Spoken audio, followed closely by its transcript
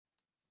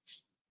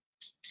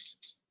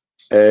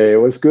Hey,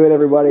 what's good,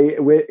 everybody?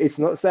 It's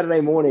not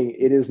Saturday morning.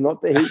 It is not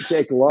the Heat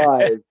Check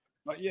Live.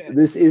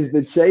 This is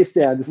the Chase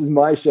Down. This is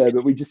my show,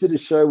 but we just did a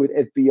show with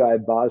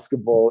FBI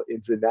Basketball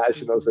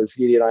International. So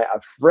Skinny and I are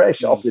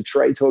fresh off the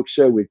Trade Talk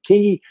show with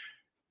Kingy,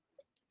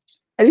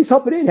 and he's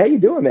hopping in. How you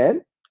doing,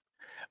 man?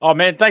 Oh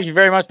man, thank you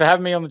very much for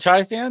having me on the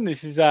Chase Down.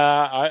 This is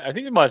I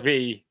think it might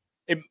be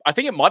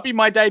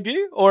my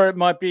debut, or it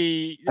might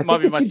be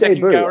my second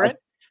go around.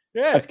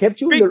 Yeah, I've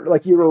kept you in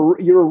the,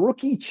 you're a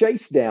rookie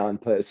Chase Down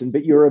person,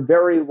 but you're a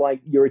very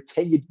you're a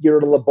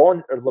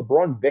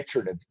LeBron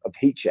veteran of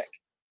Heat Check.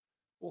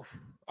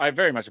 I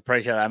very much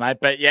appreciate that, mate.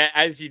 But yeah,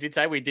 as you did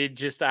say, we did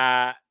just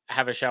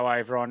have a show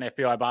over on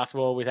FBI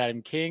Basketball with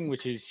Adam King,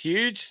 which is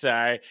huge.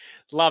 So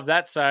love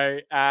that. So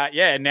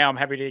now I'm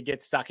happy to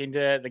get stuck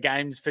into the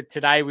games for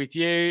today with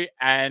you,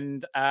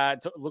 and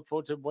to look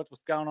forward to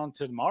what's going on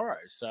tomorrow.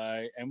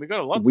 So, and we've got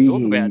a lot to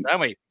talk about,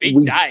 don't we?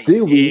 Big day.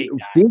 Big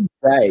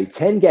day.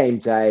 10-game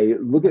day.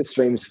 Look at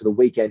streams for the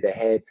weekend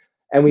ahead.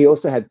 And we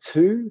also have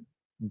two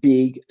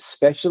big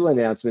special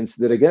announcements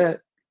that are going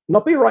to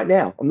not be right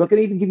now. I'm not going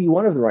to even give you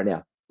one of them right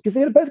now, because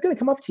they're both going to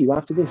come up to you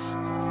after this.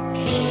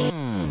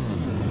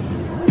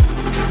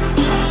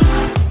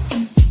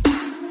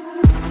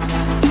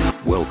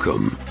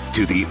 Welcome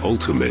to the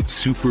Ultimate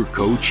Super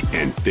Coach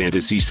and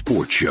Fantasy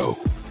Sports Show.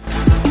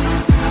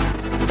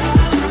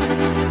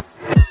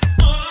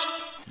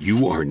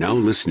 You are now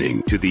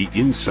listening to the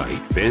Insight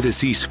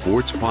Fantasy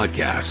Sports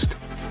Podcast.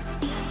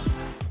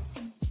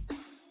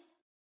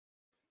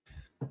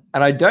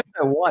 And I don't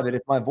know why, but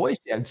if my voice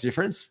sounds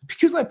different, it's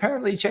because I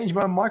apparently changed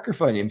my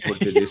microphone input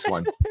for this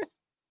one.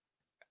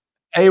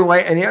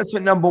 Anyway,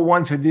 announcement number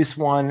one for this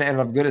one,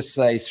 and I've got to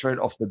say straight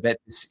off the bat,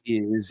 this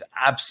is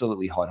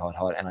absolutely hot,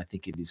 and I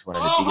think it is one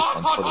of the biggest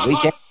ones for the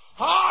weekend.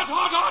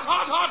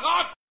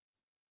 Hot.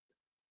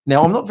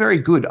 Now, I'm not very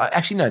good.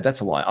 Actually, no, that's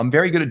a lie. I'm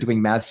very good at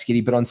doing maths,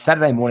 Skitty, but on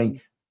Saturday morning,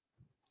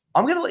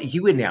 I'm going to let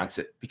you announce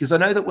it, because I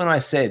know that when I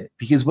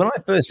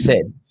first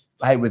said,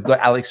 hey, we've got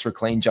Alex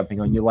Reclean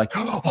jumping on, you're like,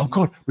 oh,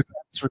 God, we've got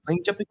Alex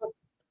Reclean jumping on.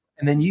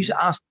 And then you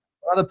asked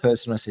another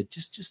person, I said,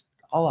 just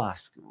I'll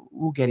ask.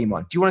 We'll get him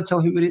on. Do you want to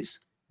tell who it is?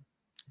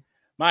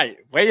 Mate,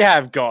 we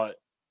have got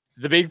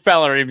the big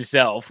fella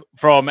himself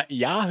from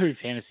Yahoo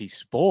Fantasy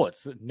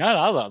Sports, none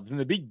other than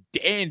the big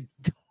Dan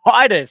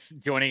Titus,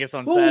 joining us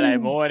on Saturday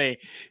morning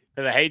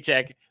for the Heat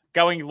Check.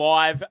 Going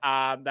live,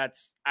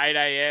 that's 8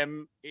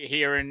 a.m.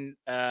 here in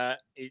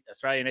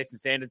Australian Eastern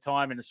Standard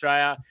Time in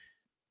Australia.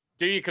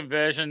 Do your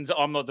conversions.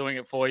 I'm not doing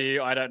it for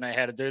you. I don't know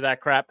how to do that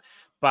crap,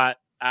 but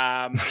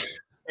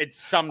it's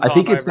sometime. I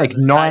think it's like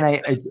 9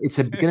 a.m. It's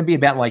going to be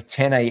about like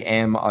 10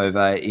 a.m.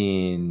 over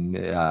in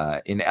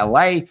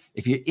LA.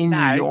 If you're in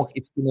New York,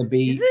 it's going to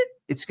be. Is it?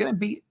 It's going to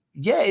be.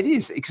 Yeah, it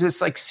is, because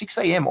it's like 6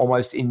 a.m.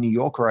 almost in New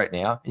York right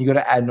now, and you got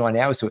to add 9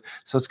 hours to it.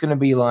 So it's going to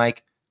be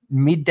like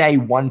midday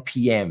 1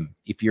 p.m.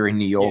 if you're in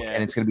New York,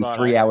 and it's going to be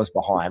 3 hours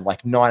behind,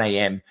 like 9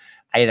 a.m.,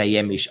 8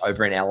 a.m. ish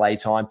over in LA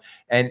time.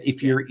 And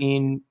if you're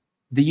in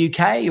the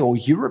UK or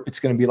Europe, it's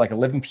going to be like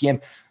 11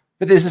 p.m.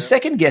 But there's a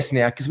second guest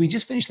now, because we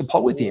just finished the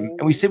pod with him,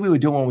 and we said we were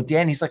doing one with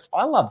Dan. He's like,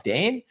 I love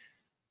Dan.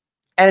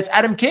 And it's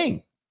Adam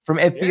King from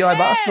FBI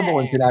Basketball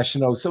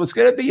International. So it's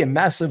going to be a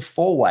massive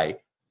four-way.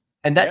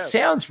 And that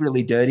sounds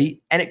really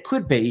dirty, and it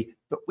could be,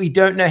 but we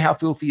don't know how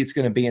filthy it's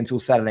going to be until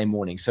Saturday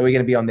morning. So we're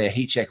going to be on their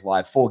Heat Check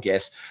Live, 4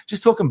 guests,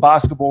 just talking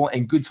basketball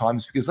and good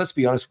times, because let's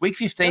be honest, week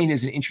 15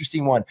 is an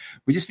interesting one.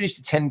 We just finished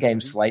a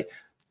 10-game slate.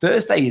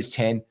 Thursday is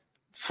 10.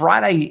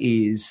 Thursday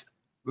is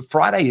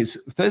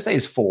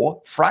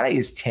 4, Friday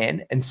is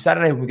 10, and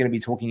Saturday we're going to be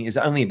talking is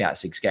only about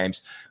 6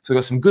 games. So we've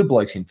got some good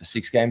blokes in for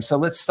 6 games. So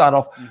let's start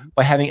off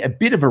by having a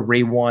bit of a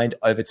rewind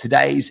over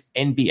today's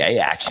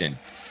NBA action.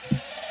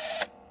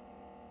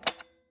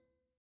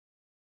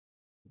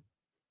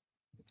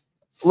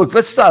 Look,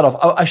 let's start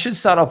off. I should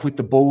start off with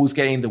the Bulls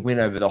getting the win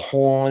over the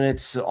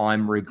Hornets.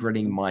 I'm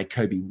regretting my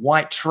Kobe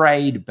White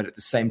trade, but at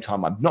the same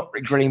time, I'm not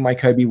regretting my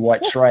Kobe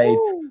White trade.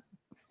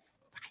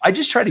 I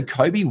just traded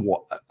Kobe.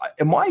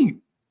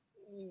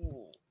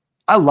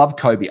 I love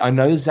Kobe. I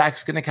know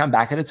Zach's going to come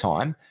back at a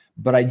time,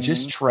 but I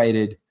just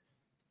traded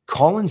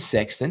Colin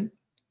Sexton.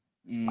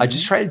 I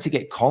just traded to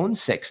get Colin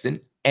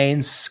Sexton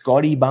and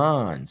Scotty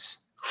Barnes.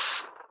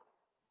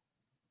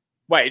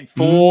 Wait,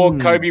 for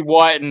Kobe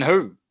White and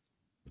who?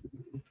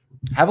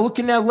 Have a look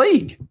in our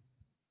league.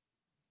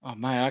 Oh,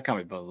 man, I can't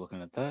be bothered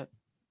looking at that.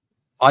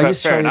 I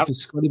just traded for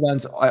Scotty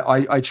Barnes.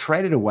 I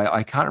traded away.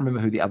 I can't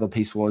remember who the other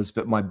piece was,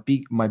 but my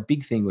big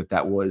thing with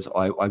that was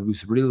I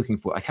was really looking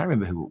for. I can't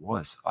remember who it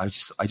was. I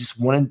just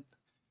wanted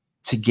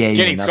to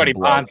getting Scotty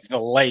Barnes is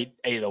elite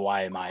either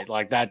way, mate.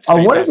 Like that's. I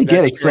wanted to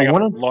get it because I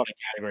wanted a lot of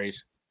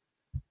categories.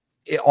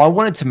 I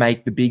wanted to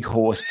make the big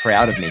horse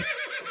proud of me.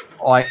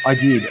 I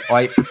did.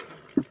 I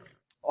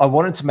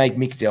wanted to make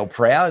Mick Dell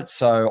proud,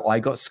 so I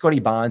got Scotty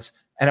Barnes,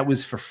 and it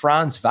was for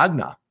Franz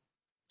Wagner.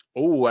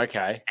 Oh,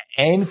 okay.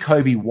 And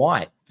Kobe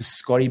White for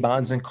Scotty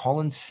Barnes and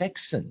Colin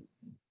Sexton.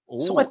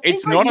 Ooh, so I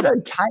think I did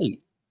okay.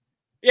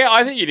 Yeah,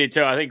 I think you did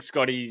too. I think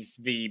Scotty's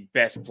the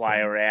best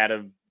player out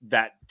of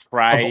that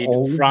trade.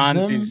 Of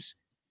Franz is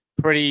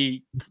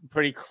pretty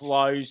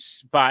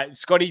close. But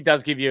Scotty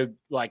does give you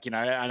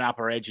an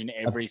upper edge in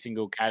every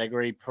single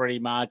category, pretty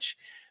much.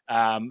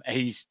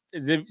 He's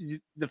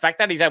the fact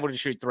that he's able to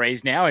shoot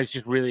threes now has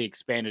just really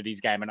expanded his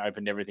game and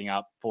opened everything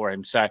up for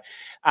him. So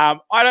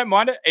I don't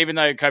mind it, even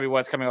though Kobe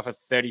White's coming off a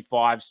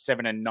 35,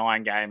 7 and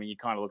 9 game, and you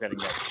kind of look at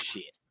it and go,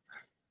 shit.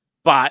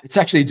 But it's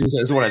actually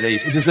deserves one of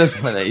these. It deserves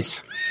one of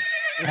these.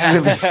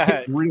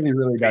 It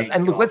really does.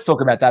 And look, let's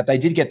talk about that. They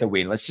did get the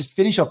win. Let's just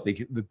finish off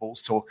the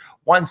Bulls talk.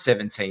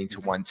 117 to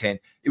 110.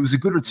 It was a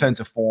good return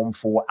to form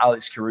for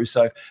Alex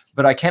Caruso,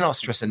 but I cannot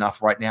stress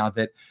enough right now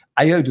that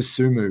Ayo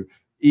Dosunmu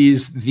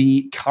is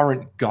the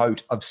current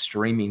GOAT of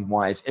streaming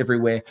wise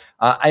everywhere.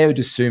 Ayo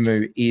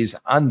Dosunmu is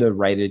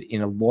underrated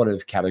in a lot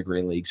of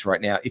category leagues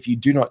right now. If you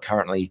do not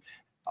currently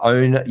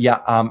own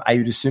Ayo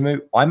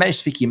Dosunmu, I managed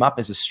to pick him up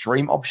as a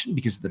stream option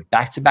because of the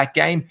back-to-back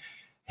game.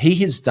 He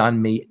has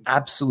done me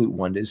absolute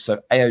wonders. So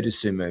Ayo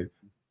Dosunmu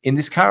in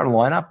this current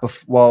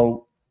lineup,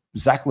 while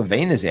Zach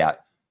LaVine is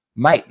out,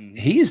 mate,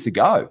 he is the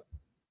go.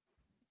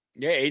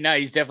 Yeah,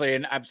 he's definitely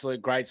an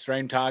absolute great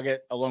stream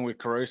target along with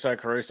Caruso.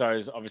 Caruso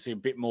is obviously a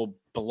bit more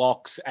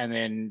blocks, and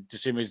then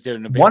Dosunmu's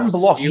doing a bit one more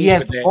block. steals, he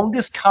has the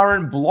longest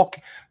current block.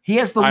 He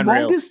has the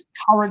longest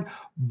current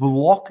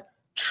block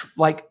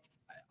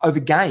over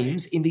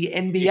games in the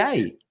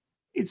NBA.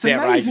 It's amazing,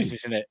 outrageous,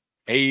 isn't it?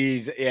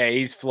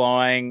 He's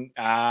flying.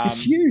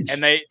 It's huge,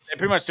 and they're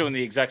pretty much doing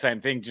the exact same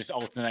thing, just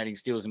alternating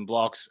steals and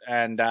blocks.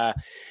 And at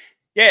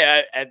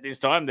this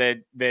time,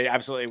 they're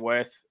absolutely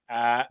worth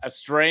a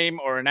stream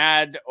or an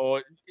ad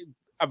or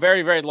a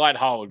very, very light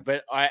hold.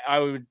 But I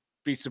would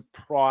be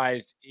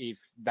surprised if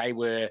they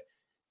were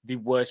the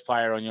worst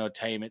player on your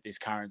team at this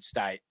current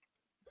state.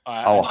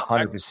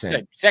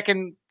 100%.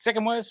 Second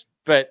worst,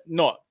 but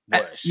not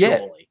worse,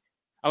 surely.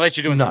 Unless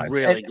you're doing some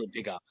really good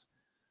pickups.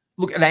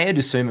 Look, and Ayo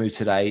Dosunmu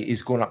today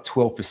is going up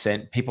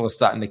 12%. People are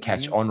starting to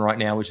catch on right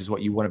now, which is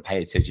what you want to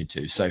pay attention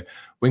to. So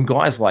when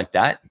guys like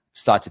that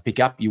start to pick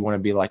up, you want to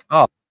be like,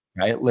 oh,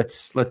 okay,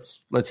 let's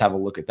have a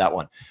look at that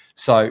one.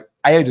 So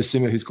Ayo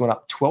Dosunmu, who's gone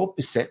up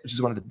 12%, which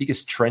is one of the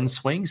biggest trend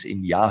swings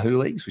in Yahoo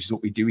leagues, which is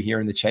what we do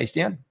here in the Chase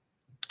Down.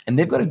 And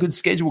they've got a good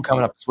schedule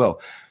coming up as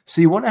well.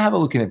 So you want to have a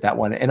look at that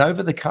one. And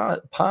over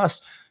the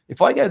past,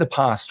 if I go the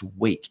past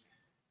week,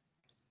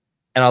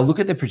 and I look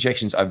at the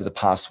projections over the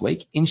past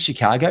week in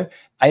Chicago,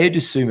 Ayo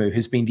Dosunmu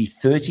has been the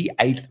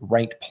 38th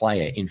ranked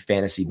player in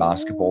fantasy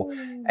basketball,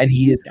 and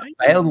he is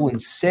available in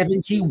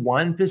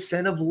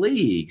 71% of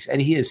leagues, and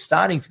he is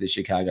starting for the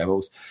Chicago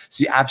Bulls.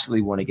 So you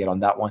absolutely want to get on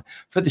that one.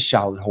 For the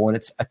Charlotte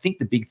Hornets, I think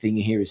the big thing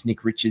here is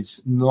Nick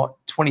Richards, not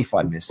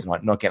 25 minutes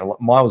tonight, not getting a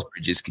lot. Miles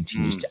Bridges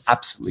continues to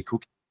absolutely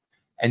cook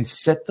and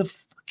set the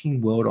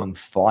fucking world on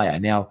fire.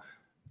 Now,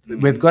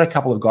 we've got a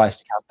couple of guys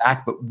to come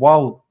back, but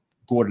while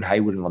Gordon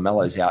Hayward and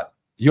LaMelo's out,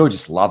 you're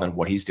just loving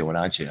what he's doing,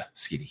 aren't you,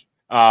 Skitty?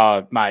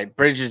 Oh, mate,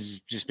 Bridges has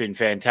just been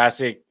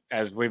fantastic,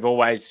 as we've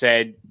always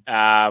said.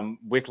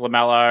 With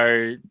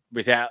LaMelo,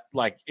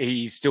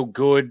 he's still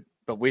good,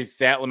 but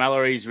without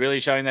LaMelo, he's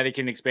really showing that he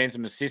can expand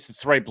some assists. The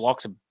 3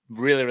 blocks are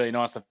really, really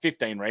nice. The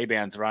 15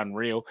 rebounds are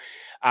unreal.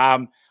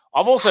 I've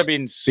also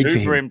been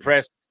super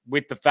impressed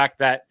with the fact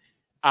that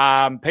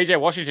PJ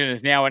Washington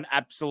is now an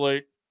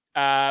absolute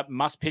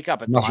must pick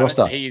up at the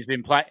moment. He's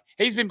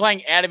been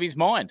playing out of his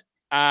mind.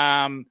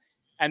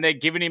 And they're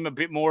giving him a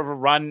bit more of a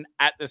run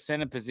at the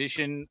center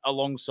position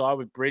alongside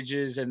with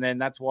Bridges. And then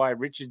that's why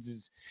Richards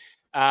is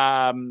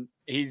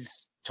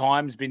his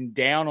time's been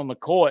down on the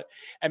court.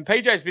 And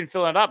PJ's been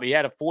filling it up. He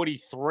had a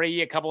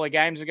 43 a couple of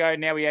games ago.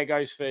 Now he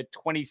goes for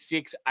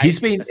 26.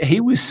 He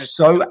was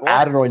so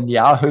added on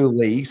Yahoo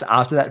leagues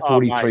after that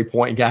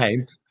 43-point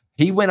game.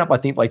 He went up, I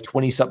think, like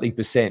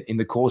 20-something% in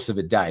the course of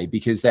a day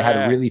because they had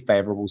a really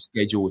favorable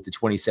schedule with the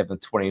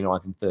 27th,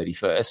 29th, and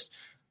 31st.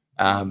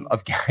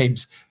 Of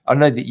games. I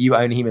know that you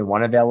own him in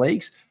one of our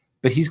leagues,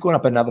 but he's gone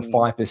up another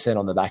 5%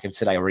 on the back of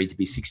today already to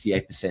be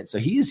 68%. So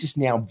he is just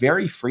now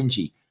very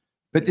fringy.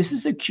 But this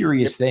is the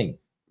curious thing.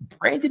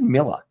 Brandon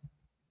Miller,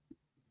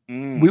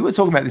 we were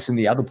talking about this in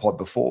the other pod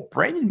before.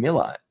 Brandon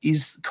Miller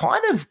is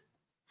kind of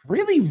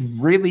really,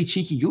 really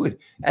cheeky good.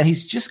 And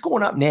he's just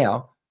gone up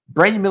now.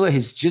 Brandon Miller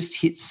has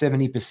just hit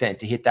 70%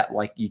 to hit that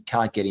you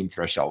can't get him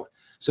threshold.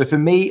 So for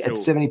me, at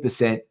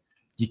 70%,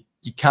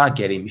 you can't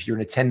get him. If you're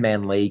in a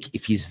 10-man league,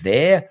 if he's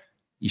there,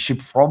 you should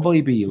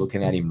probably be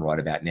looking at him right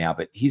about now.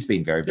 But he's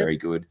been very, very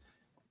good.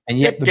 And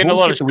yet the getting Bulls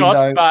a lot of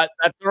shots, but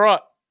that's all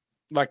right.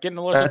 Getting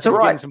a lot of shots,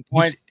 getting some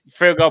points.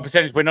 Field goal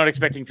percentage, we're not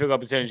expecting field goal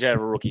percentage out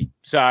of a rookie.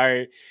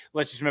 So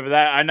let's just remember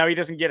that. I know he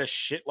doesn't get a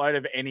shitload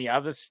of any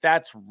other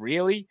stats,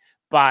 really,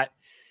 but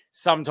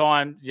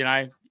sometimes,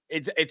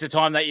 it's a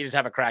time that you just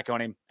have a crack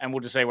on him, and we'll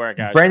just see where it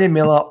goes. Brandon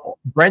Miller,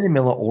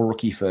 all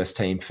rookie first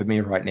team for me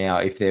right now.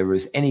 If there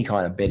was any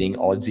kind of betting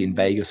odds in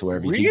Vegas or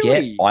wherever you could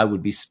get, I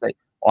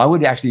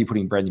would actually be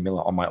putting Brandon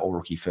Miller on my all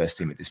rookie first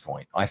team at this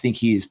point. I think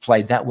he has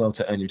played that well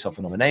to earn himself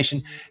a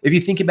nomination. If you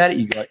think about it,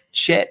 you got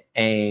Chet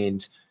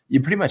and you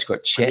pretty much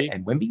got Chet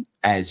and Wemby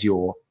as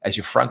your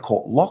front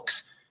court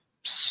locks.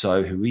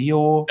 So who are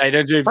your? They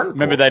don't do.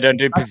 Remember, they don't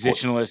do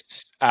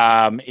positionalists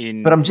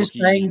in. But I'm just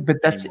saying. But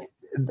that's.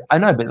 I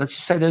know, but let's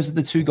just say those are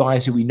the two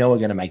guys who we know are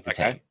going to make the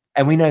team.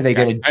 And we know they're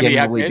going to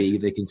generally be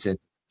the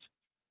consensus.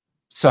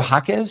 So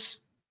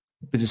Jaquez,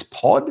 but just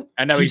Pod?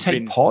 I know do you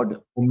take Pod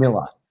or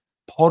Miller?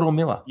 Pod or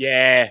Miller?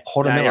 Yeah.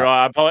 Pod or Miller? You're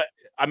right.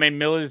 I mean,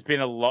 Miller's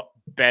been a lot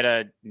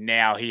better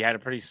now. He had a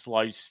pretty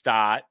slow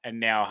start, and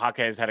now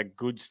Jaquez had a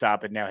good start,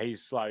 but now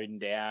he's slowing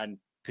down.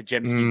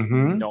 Pajemski's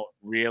not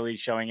really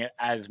showing it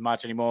as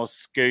much anymore.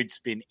 Scoot's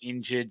been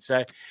injured.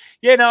 So,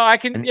 I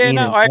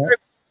agree.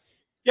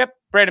 Yep,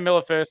 Brandon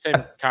Miller first team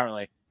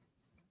currently.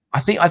 I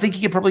think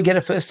he could probably get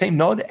a first team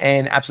nod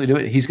and absolutely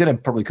do it. He's going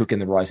to probably cook in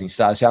the Rising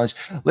Stars Challenge.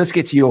 Let's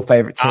get to your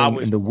favorite team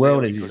in the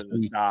world.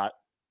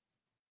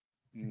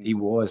 He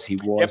was.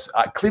 Yep.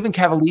 Cleveland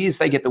Cavaliers,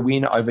 they get the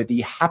win over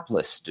the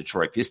hapless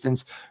Detroit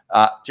Pistons.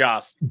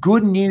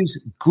 Good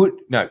news.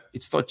 No,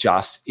 it's not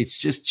just. It's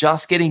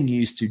just getting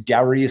used to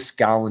Darius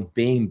Garland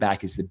being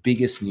back is the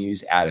biggest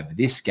news out of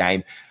this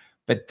game.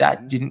 But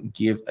that didn't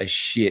give a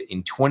shit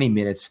in 20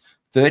 minutes,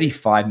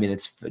 35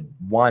 minutes for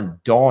one.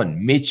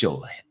 Don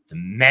Mitchell. The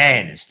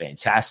man is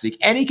fantastic,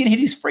 and he can hit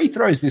his free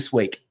throws this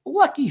week.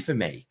 Lucky for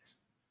me.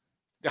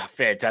 Oh,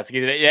 fantastic,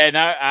 isn't it?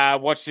 Yeah,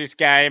 watch this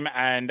game,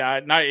 and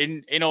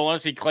in all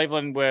honesty,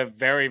 Cleveland were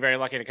very, very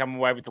lucky to come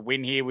away with the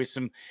win here with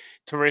some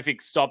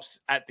terrific stops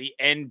at the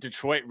end.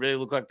 Detroit really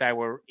looked like they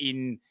were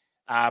in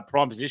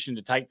prime position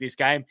to take this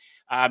game.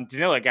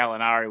 Danilo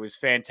Gallinari was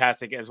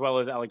fantastic, as well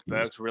as Alex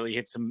Burks really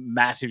hit some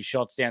massive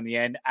shots down the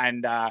end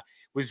and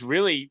was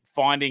really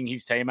finding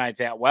his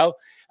teammates out well.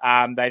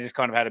 They just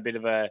kind of had a bit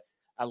of a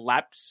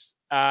lapse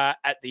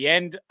at the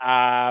end.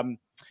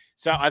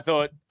 So I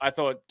thought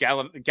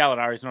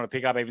Gallinari is not a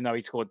pickup, even though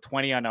he scored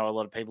 20. I know a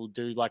lot of people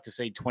do like to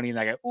see 20 and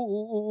they go,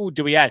 ooh,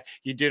 do we add?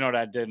 You do not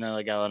add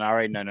Danilo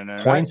Gallinari. No.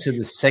 Points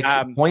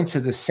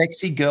of the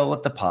sexy girl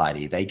at the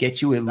party. They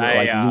get you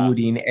lured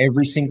in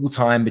every single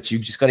time, but you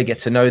just got to get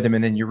to know them,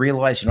 and then you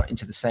realize you're not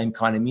into the same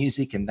kind of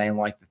music, and they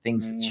like the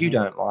things that you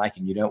don't like,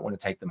 and you don't want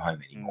to take them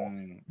home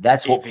anymore.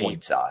 That's what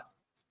points are.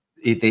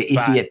 They're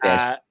iffy at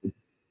best.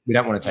 We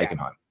don't want to take them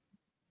home.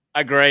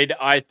 Agreed.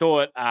 I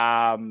thought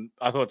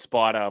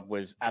Spider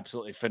was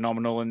absolutely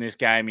phenomenal in this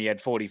game. He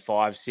had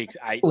 45, 6,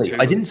 8.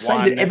 I didn't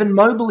say that Evan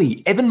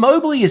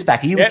Mobley is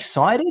back. Are you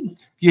excited?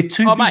 Your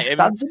two big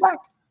studs are back?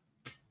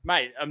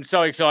 Mate, I'm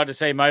so excited to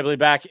see Mobley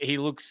back. He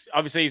looks,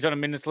 obviously he's on a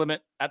minutes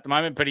limit at the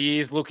moment, but he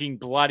is looking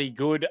bloody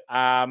good.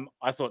 I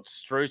thought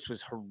Strus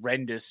was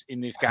horrendous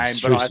in this game,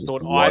 but I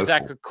thought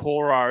Isaac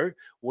Okoro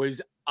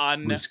was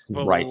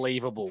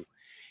unbelievable.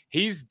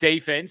 His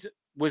defense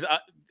was...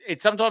 it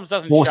sometimes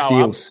doesn't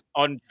show up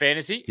on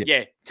fantasy.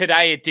 Yeah,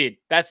 today it did.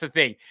 That's the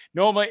thing.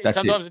 Normally,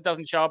 sometimes it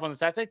doesn't show up on the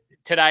stats.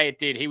 Today it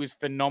did. He was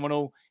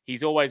phenomenal.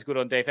 He's always good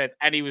on defense,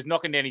 and he was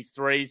knocking down his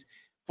threes.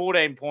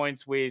 14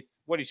 points with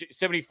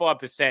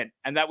 75%,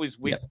 and that was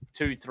with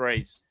 2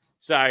 threes.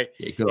 So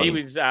he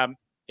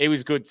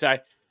was good. So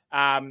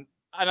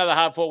another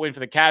hard-fought win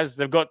for the Cavs.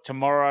 They've got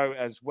tomorrow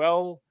as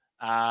well.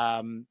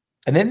 And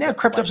they've now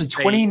crept up to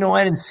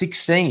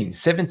 29-16,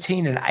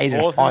 17-8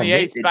 Fourth in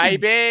the East,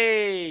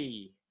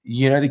 baby.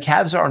 You know, the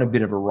Cavs are on a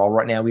bit of a roll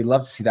right now. We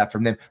love to see that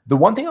from them. The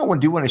one thing I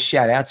want to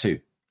shout out to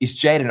is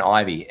Jaden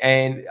Ivey.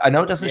 And I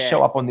know it doesn't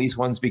show up on these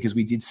ones because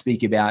we did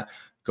speak about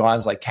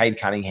guys like Cade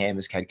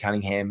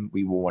Cunningham.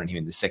 We wanted him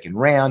in the second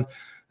round.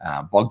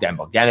 Bogdan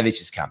Bogdanovic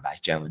has come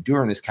back. Jalen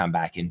Duren has come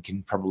back and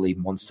can probably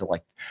monster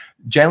like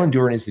Jalen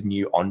Duren is the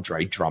new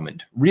Andre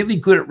Drummond. Really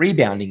good at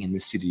rebounding in the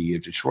city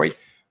of Detroit.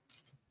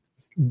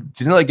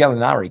 Danilo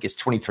Gallinari gets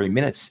 23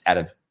 minutes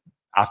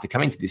after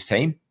coming to this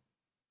team.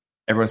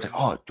 Everyone's like,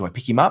 oh, do I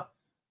pick him up?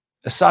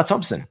 Asar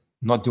Thompson,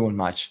 not doing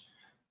much.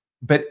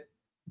 But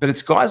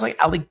it's guys like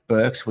Alec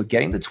Burks who are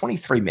getting the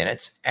 23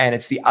 minutes, and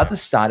it's the other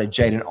starter,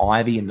 Jaden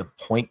Ivey, in the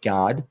point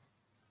guard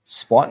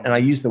spot. And I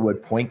use the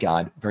word point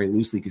guard very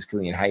loosely because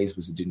Killian Hayes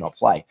did not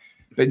play.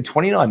 But in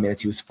 29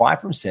 minutes, he was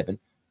 5 from 7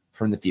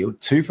 from the field,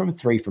 2 from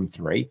 3 from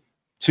 3,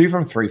 2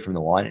 from 3 from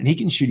the line, and he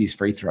can shoot his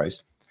free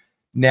throws.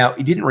 Now,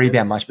 he didn't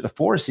rebound much, but the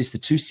 4 assists, the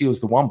 2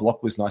 steals, the 1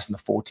 block was nice, and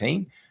the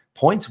 14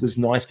 points was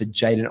nice for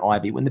Jaden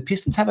Ivey. When the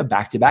Pistons have a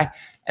back-to-back,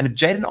 and if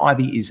Jaden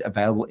Ivey is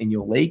available in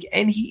your league,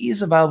 and he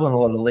is available in a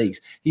lot of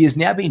leagues, he has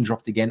now been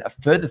dropped again a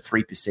further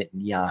 3%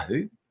 in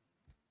Yahoo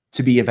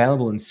to be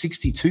available in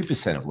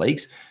 62% of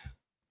leagues.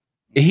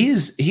 He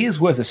is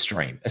worth a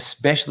stream,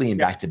 especially in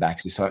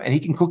back-to-backs this time, and he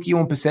can cook you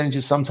on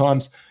percentages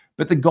sometimes,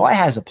 but the guy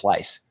has a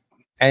place.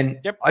 And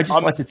I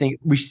just like to think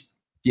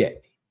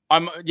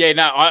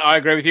I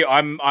agree with you.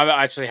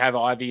 I actually have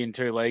Ivy in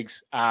 2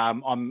 leagues.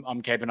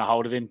 I'm keeping a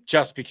hold of him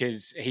just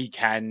because he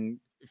can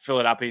fill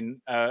it up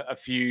in a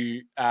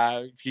few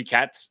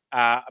cats.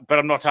 But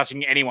I'm not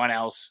touching anyone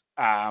else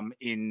for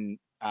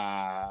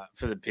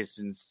the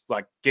Pistons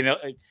like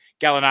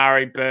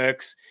Gallinari,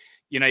 Burks.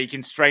 You know, you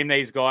can stream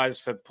these guys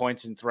for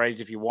points and threes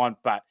if you want,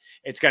 but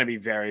it's going to be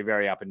very,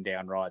 very up and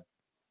down ride.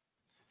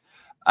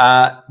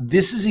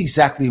 This is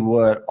exactly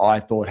what I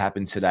thought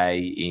happened today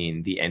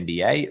in the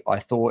NBA. I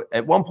thought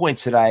at one point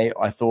today,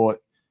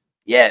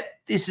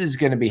 this is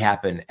going to be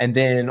happen. And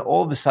then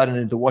all of a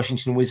sudden the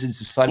Washington Wizards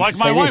decided like to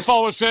say my wife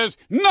always says,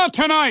 not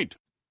tonight.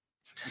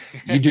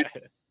 You do.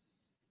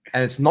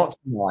 And it's not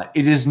tonight.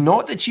 It is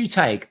not that you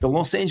take the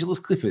Los Angeles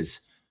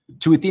Clippers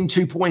to within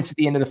 2 points at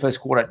the end of the first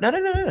quarter. No.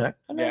 No,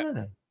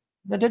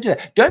 don't do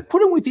that. Don't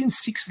put them within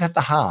 6 at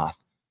the half.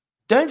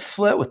 Don't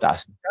flirt with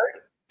us.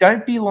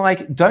 Don't be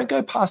like, don't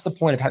go past the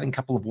point of having a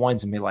couple of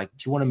wines and be like,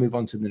 do you want to move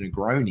on to the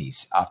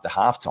Negronis after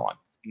halftime?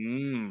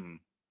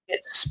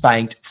 Get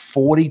spanked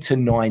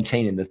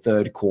 40-19 in the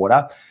third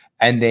quarter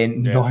and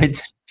then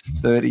 19-30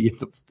 in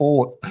the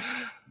fourth.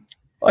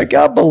 I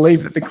can't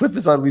believe that the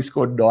Clippers only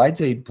scored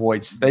 19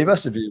 points. They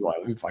must have been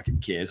like, who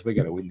fucking cares? We're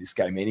going to win this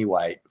game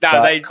anyway.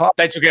 No, they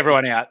took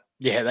everyone out.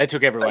 Yeah, they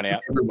took everyone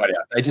out.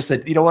 They just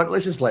said, you know what?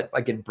 Let's just let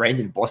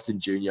Brandon Boston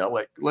Jr.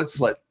 Let's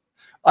let,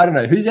 I don't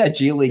know, who's our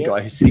G League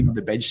guy who's sitting on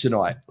the bench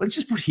tonight? Let's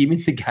just put him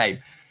in the game.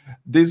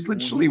 There's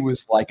literally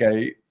was like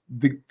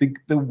the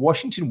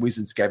Washington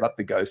Wizards gave up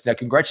the ghost. Now,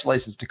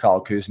 congratulations to Kyle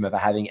Kuzma for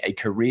having a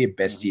career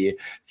best year.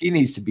 He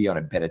needs to be on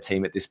a better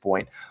team at this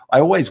point. I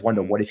always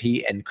wonder what if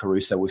he and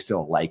Caruso were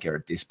still a Laker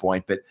at this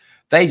point, but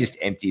they just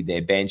emptied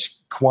their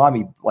bench.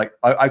 Kwame,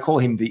 I call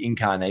him the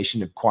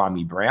incarnation of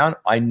Kwame Brown.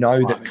 I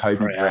know that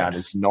Kobe Brown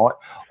is not.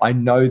 I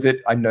know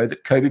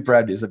that Kobe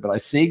Brown is, but I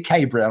see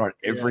K Brown on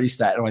every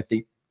stat, and I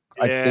think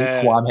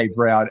Kwame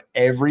Brown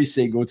every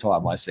single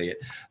time I see it.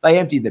 They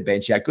emptied the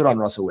bench out. Good on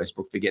Russell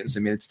Westbrook for getting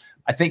some minutes.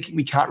 I think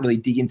we can't really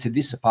dig into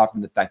this apart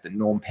from the fact that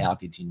Norm Powell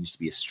continues to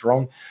be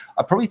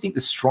I probably think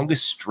the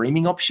strongest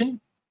streaming option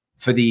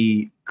for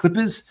the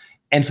Clippers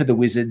and for the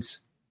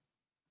Wizards,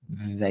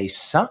 they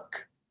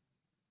suck.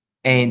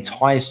 And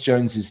Tyus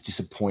Jones is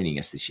disappointing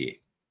us this year.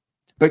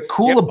 But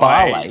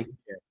Koulibaly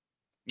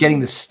getting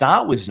the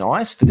start was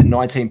nice for the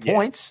 19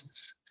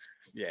 points.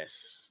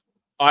 Yes.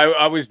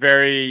 I was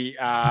very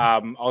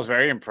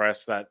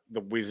impressed that the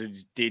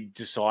Wizards did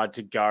decide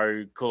to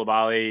go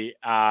Koulibaly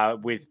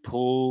with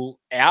Poole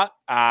out.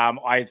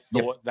 I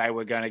thought they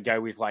were going to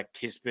go with like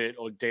Kispert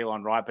or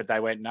Delon Wright, but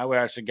they went, no, we're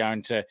actually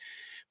going to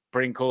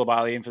bring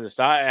Koulibaly in for the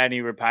start, and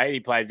he repaid. He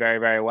played very,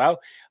 very well.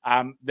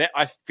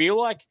 I feel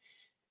like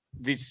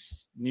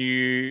this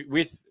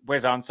with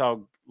Wes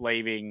Unseld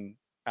leaving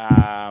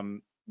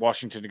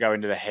Washington to go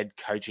into the head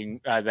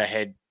coaching, the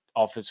head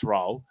office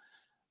role,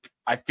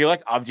 I feel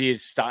like Avdi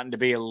is starting to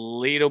be a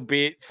little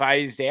bit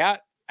phased out,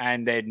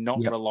 and they're not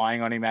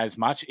relying on him as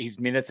much. His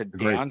minutes are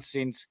down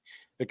since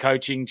the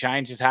coaching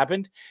change has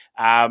happened.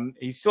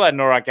 He still had an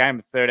all right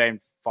game, 13-5,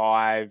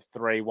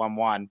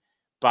 3-1-1,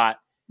 but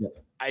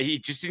he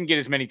just didn't get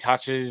as many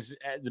touches.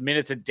 The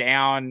minutes are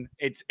down.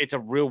 It's a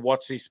real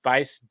watch this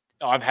space.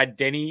 I've had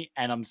Denny,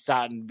 and I'm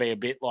starting to be a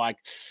bit like,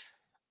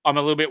 I'm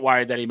a little bit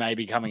worried that he may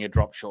be becoming a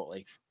drop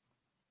shortly.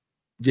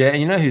 Yeah,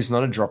 you know who's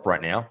not a drop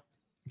right now?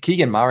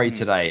 Keegan Murray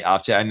today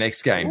after our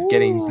next game,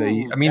 getting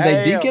they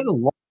did get a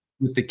lot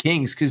with the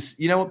Kings because,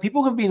 you know what,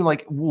 people have been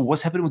like,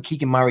 what's happening with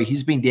Keegan Murray?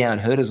 He's been down.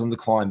 Herter's on the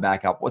climb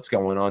back up. What's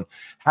going on?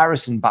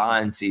 Harrison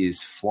Barnes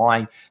is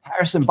flying.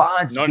 Harrison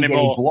Barnes is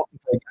getting blocked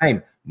for the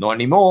game. Not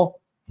anymore.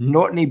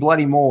 Not any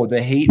bloody more.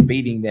 The Heat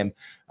beating them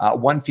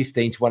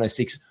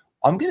 115-106.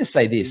 I'm going to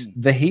say this.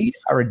 The Heat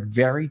are a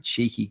very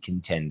cheeky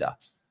contender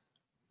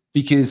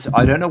because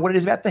I don't know what it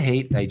is about the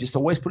Heat. They just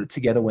always put it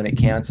together when it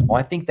counts.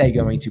 I think they're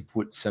going to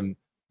put some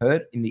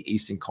hurt in the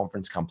Eastern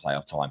Conference come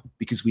playoff time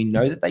because we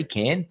know that they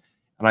can.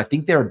 And I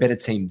think they're a better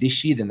team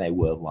this year than they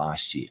were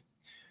last year.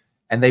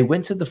 And they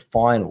went to the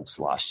finals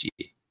last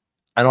year.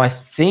 And I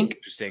think,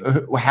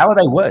 how are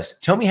they worse?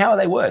 Tell me, how are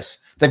they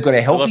worse? They've got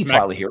a healthy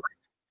Tyler Hero.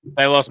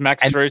 They lost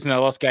Max Strus and they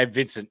lost Gabe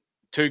Vincent,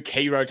 2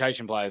 key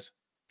rotation players.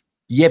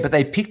 Yeah, but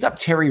they picked up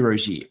Terry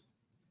Rozier.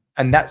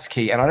 And that's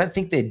key. And I don't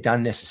think they're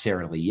done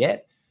necessarily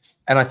yet.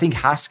 And I think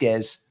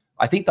Haskes,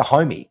 the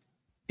homie,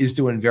 is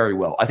doing very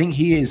well. I think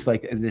he is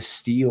like the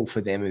steal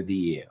for them of the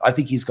year. I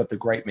think he's got the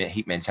great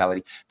Heat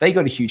mentality. They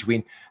got a huge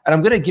win. And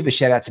I'm going to give a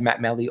shout out to Matt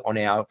Malley on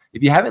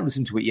if you haven't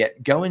listened to it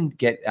yet, go and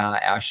get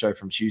our show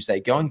from Tuesday.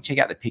 Go and check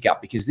out the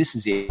pickup because this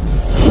is it.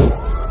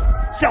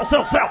 Sell.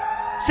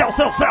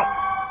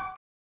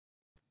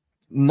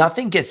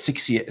 Nothing gets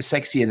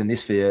sexier than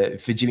this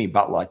for Jimmy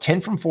Butler. 10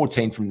 from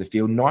 14 from the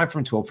field, 9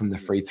 from 12 from the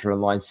free throw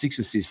line, 6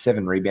 assists,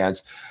 7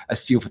 rebounds, a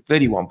steal for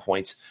 31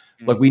 points.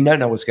 Like, we don't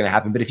know what's going to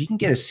happen, but if you can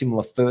get a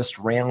similar first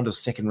round or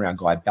second round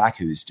guy back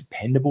who's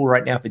dependable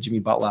right now for Jimmy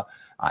Butler,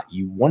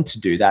 you want to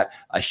do that.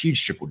 A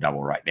huge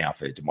triple-double right now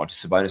for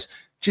Domantas Sabonis.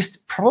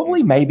 Just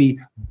probably maybe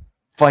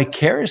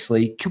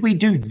vicariously, could we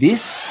do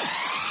this?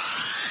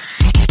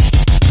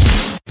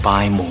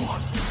 Buy more.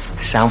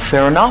 Sound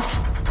fair enough?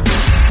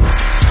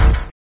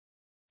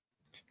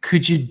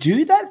 Could you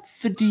do that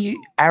for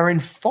Aaron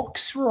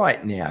Fox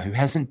right now, who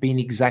hasn't been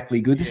exactly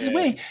good? This is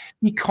where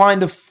he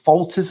kind of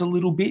falters a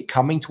little bit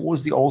coming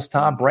towards the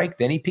All-Star break.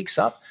 Then he picks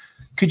up.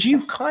 Could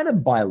you kind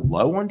of buy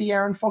low on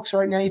De'Aaron Fox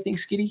right now, you think,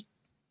 Skitty?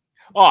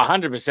 Oh,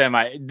 100%,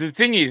 mate. The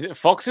thing is,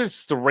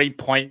 Fox's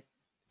 3-point,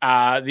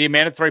 the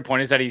amount of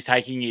 3-pointers that he's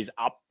taking is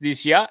up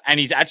this year,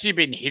 and he's actually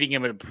been hitting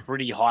him at a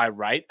pretty high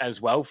rate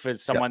as well for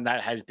someone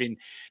that has been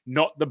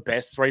not the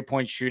best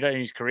 3-point shooter in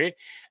his career.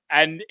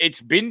 And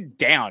it's been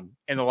down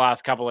in the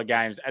last couple of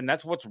games, and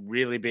that's what's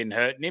really been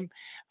hurting him.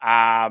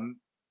 And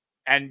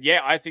And yeah,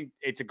 I think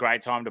it's a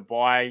great time to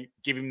buy,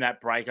 give him that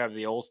break over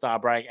the All-Star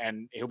break,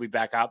 and he'll be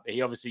back up.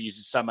 He obviously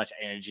uses so much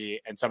energy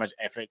and so much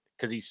effort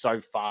because he's so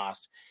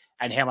fast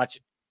and how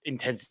much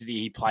intensity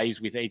he plays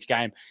with each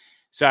game.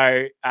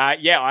 So,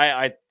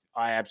 I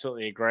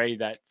absolutely agree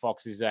that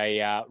Fox is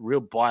a real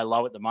buy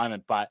low at the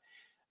moment. But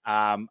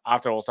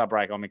after All-Star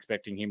break, I'm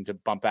expecting him to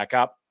bump back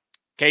up.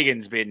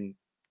 Keegan's been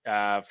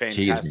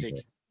fantastic.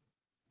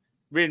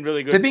 Been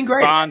really good. They've been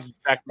great. Barnes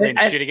back playing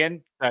shit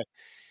again. So,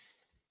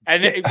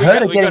 and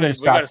Huerter getting the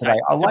start today.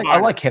 I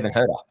like Kevin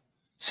Huerter.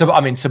 So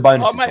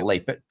Sabonis is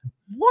elite, but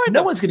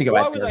no one's going to go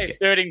out there. Why were they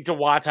starting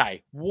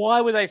Duarte?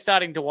 Why were they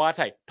starting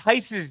Duarte?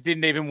 Pacers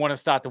didn't even want to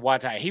start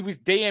Duarte. He was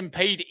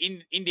DMP'd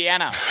in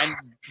Indiana, and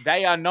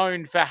they are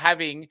known for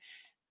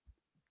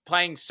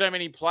playing so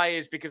many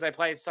players because they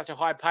play at such a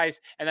high pace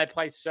and they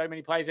play so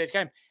many players each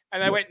game.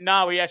 And they went,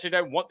 no, we actually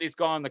don't want this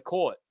guy on the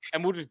court,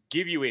 and we'll just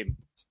give you him.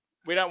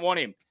 We don't want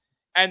him.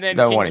 And then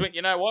Kings went,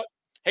 you know what?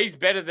 He's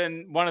better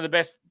than one of the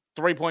best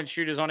three-point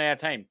shooters on our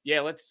team. Yeah,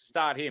 let's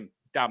start him.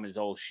 Dumb as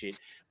all shit.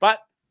 But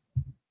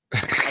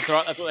that's all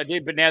right. That's what they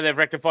did. But now they've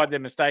rectified their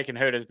mistake and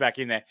Huerter's back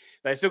in there.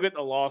 They still get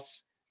the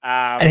loss.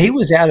 And he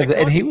was out of it.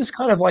 And he was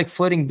kind of like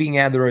flirting being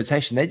out of the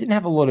rotation. They didn't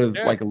have a lot of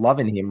love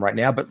in him right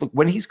now. But look,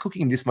 when he's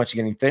cooking this much,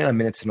 getting 39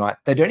 minutes tonight,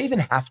 they don't even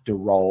have to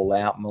roll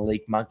out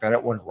Malik Monk. They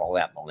don't want to roll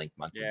out Malik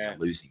Monk when they're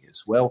losing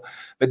as well.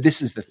 But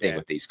this is the thing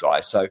with these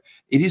guys. So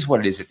it is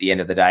what it is at the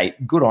end of the day.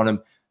 Good on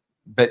them.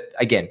 But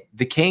again,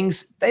 the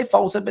Kings, they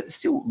falter, but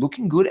still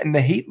looking good. And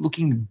the Heat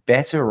looking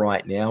better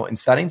right now and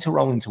starting to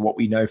roll into what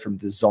we know from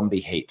the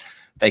zombie Heat.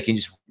 They can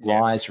just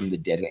rise from the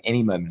dead at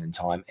any moment in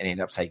time and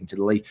end up taking to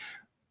the lead.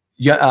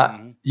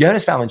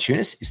 Jonas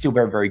Valanciunas is still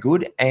very, very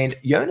good. And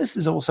Jonas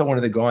is also one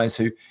of the guys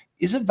who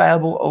is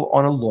available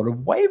on a lot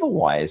of waiver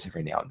wires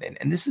every now and then.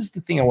 And this is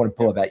the thing I want to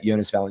pull about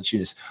Jonas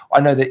Valanciunas.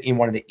 I know that in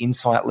one of the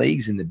Insight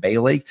leagues in the B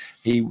League,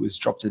 he was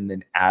dropped and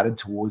then added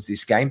towards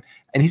this game.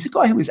 And he's a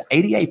guy who is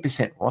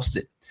 88%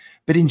 rostered.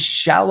 But in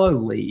shallow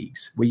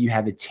leagues where you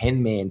have a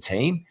 10-man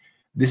team,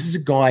 this is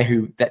a guy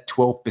who that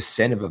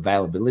 12% of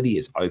availability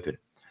is open.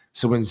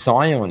 So when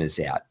Zion is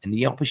out and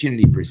the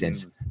opportunity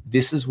presents,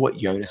 this is what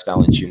Jonas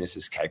Valanciunas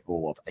is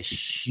capable of. A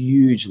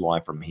huge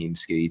line from him,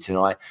 Skitty,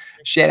 tonight.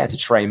 Shout out to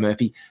Trey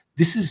Murphy.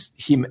 This is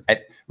him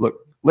look,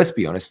 let's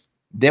be honest.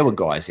 There were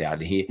guys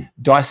out here.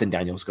 Dyson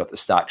Daniels got the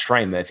start.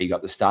 Trey Murphy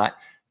got the start.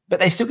 But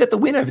they still get the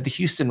win over the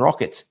Houston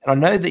Rockets. And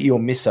I know that your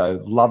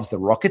misso loves the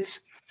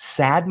Rockets.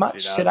 Sad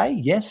much today?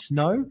 Yes?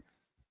 No?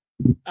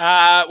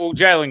 Well,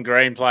 Jalen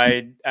Green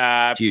played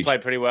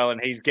pretty well,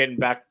 and he's getting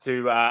back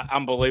to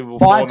unbelievable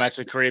form,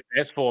 actually career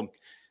best form.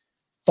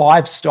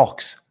 5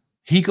 stocks.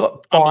 He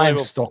got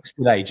 5 stocks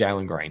today,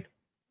 Jalen Green.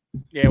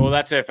 Yeah, well,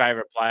 that's her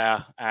favorite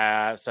player.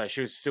 So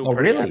she was still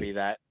pretty happy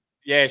that.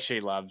 Yeah, she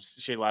loves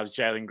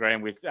Jalen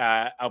Green with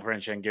Alperen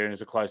Şengün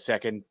as a close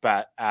second.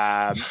 But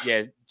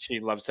she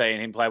loves seeing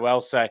him play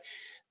well. So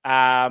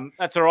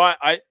that's all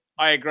right.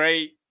 I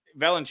agree.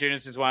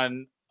 Valanciunas is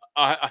one.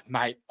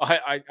 Mate,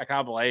 I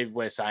can't believe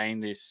we're saying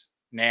this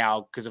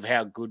now because of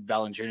how good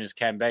Valanciunas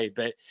can be.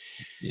 But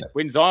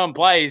when Zion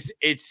plays,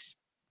 it's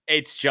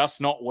just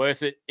not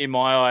worth it in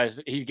my eyes.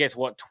 He gets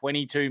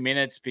 22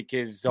 minutes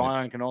because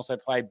Zion can also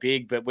play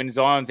big. But when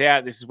Zion's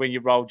out, this is when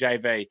you roll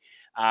JV.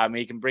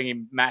 He can bring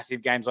in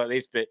massive games like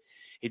this, but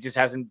he just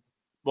hasn't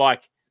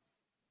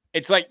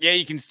it's like,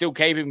 you can still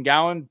keep him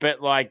going, but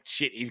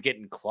he's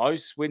getting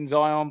close when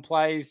Zion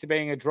plays to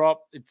being a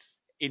drop. It's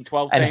in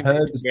 12 teams.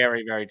 It's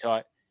very, very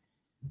tight.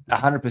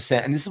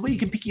 100%. And this is where you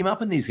can pick him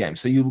up in these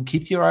games. So you'll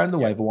keep your eye on the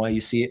waiver wire.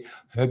 You see it.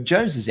 Herb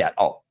Jones is out.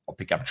 Oh, I'll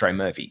pick up Trey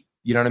Murphy.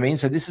 You know what I mean?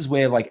 So this is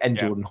where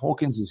Jordan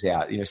Hawkins is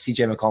out. You know,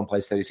 CJ McCollum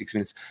plays 36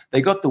 minutes.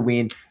 They got the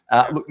win.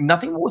 Look,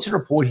 nothing more to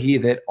report here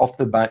that off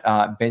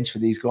the bench for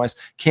these guys.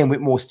 Cam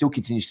Whitmore still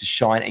continues to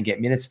shine and get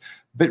minutes,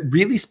 but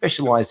really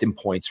specialized in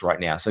points right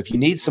now. So if you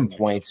need some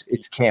points,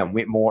 it's Cam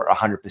Whitmore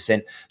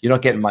 100%. You're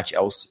not getting much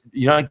else.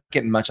 You're not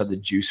getting much other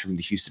juice from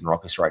the Houston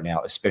Rockets right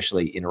now,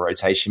 especially in a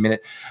rotation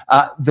minute.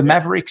 The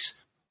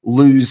Mavericks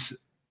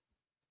lose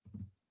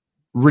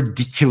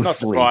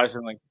ridiculously. Not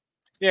surprisingly.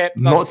 Yeah,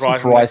 not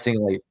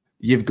surprisingly.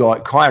 You've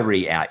got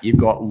Kyrie out. You've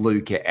got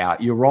Luka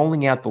out. You're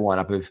rolling out the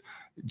lineup of,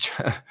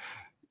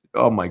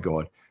 oh my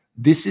God.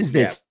 This is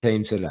their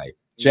team today.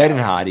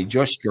 Jaden Hardy,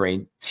 Josh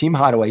Green, Tim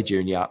Hardaway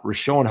Jr.,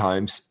 Rashawn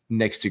Holmes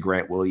next to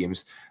Grant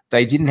Williams.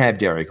 They didn't have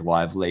Derek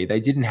Lively. They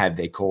didn't have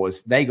their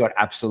cores. They got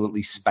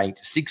absolutely spanked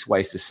 6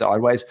 ways to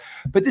sideways.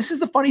 But this is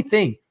the funny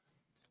thing.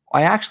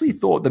 I actually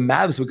thought the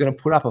Mavs were going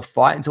to put up a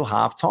fight until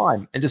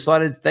halftime and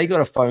decided they got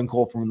a phone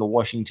call from the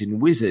Washington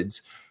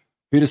Wizards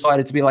who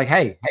decided to be like,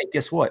 hey,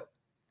 guess what?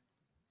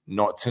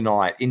 Not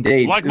tonight.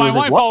 Indeed. Like my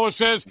wife always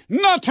says,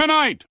 not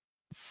tonight.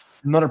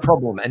 Not a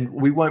problem. And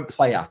we won't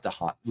play after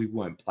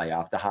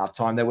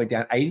halftime. They went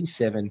down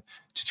 87-20,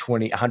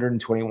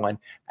 121,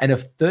 and a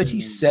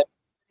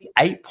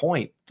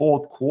 38-point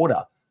fourth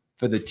quarter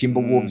for the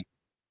Timberwolves.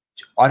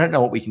 I don't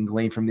know what we can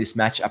glean from this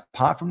match,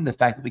 apart from the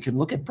fact that we can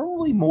look at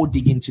probably more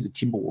dig into the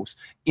Timberwolves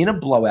in a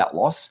blowout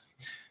loss.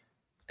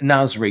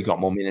 Nasri got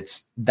more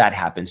minutes. That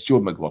happens.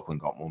 Jordan McLaughlin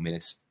got more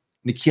minutes.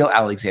 Nickeil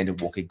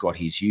Alexander-Walker got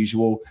his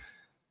usual.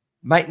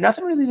 Mate,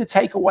 nothing really to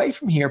take away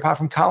from here apart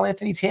from Karl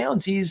Anthony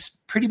Towns.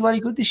 He's pretty bloody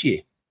good this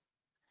year.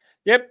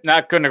 Yep,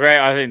 no, couldn't agree.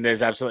 I think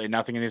there's absolutely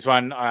nothing in this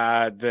one.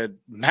 I've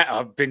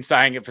been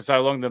saying it for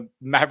so long. The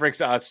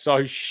Mavericks are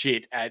so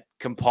shit at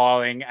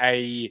compiling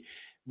a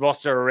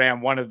roster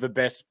around one of the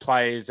best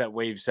players that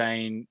we've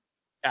seen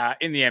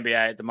in the NBA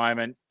at the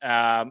moment.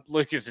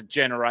 Luke is a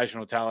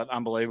generational talent,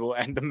 unbelievable.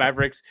 And the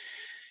Mavericks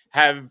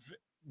have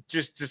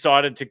just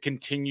decided to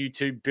continue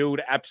to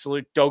build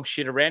absolute dog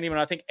shit around him. And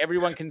I think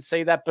everyone can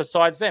see that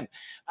besides them.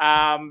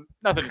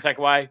 Nothing to take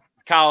away.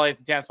 Karl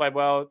Anthony Towns played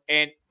well.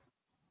 And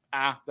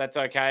that's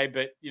okay.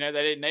 But, they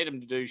didn't need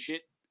him to do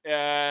shit.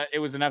 It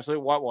was an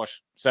absolute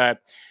whitewash. So,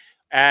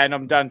 and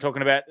I'm done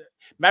talking about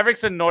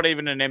Mavericks are not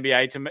even an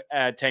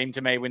NBA team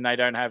to me when they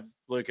don't have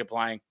Luka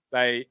playing.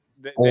 They're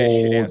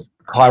shit house.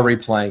 Kyrie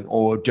playing,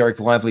 or Derek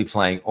Lively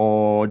playing,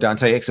 or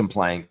Dante Exum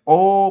playing,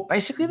 or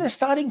basically they're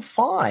starting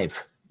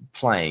 5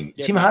 playing.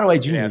 Tim Hardaway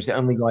Jr. is the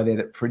only guy there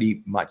that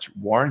pretty much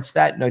warrants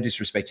that. No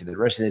disrespect to the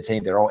rest of the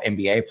team. They're all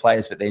NBA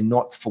players, but they're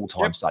not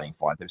full-time starting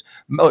 5.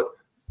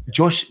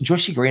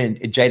 Joshie Green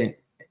and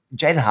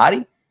Jaden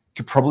Hardy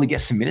could probably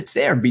get some minutes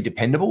there and be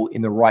dependable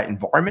in the right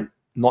environment.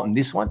 Not in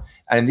this one.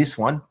 And in this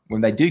one,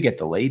 when they do get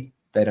the lead,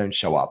 they don't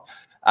show up.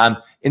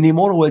 In the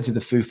immortal words of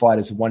the Foo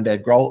Fighters, one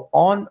Dave Grohl,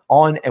 on,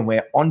 and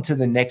we're on to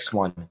the next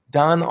one.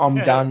 Done,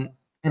 I'm done,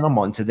 and I'm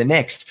on to the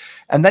next.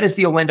 And that is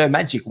the Orlando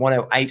Magic,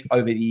 108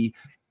 over the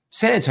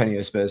San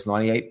Antonio Spurs,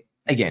 98.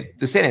 Again,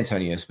 the San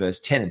Antonio Spurs,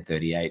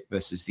 10-38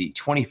 versus the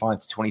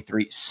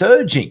 25-23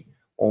 surging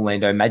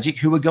Orlando Magic,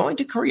 who are going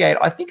to create,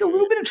 I think, a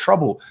little bit of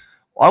trouble.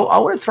 I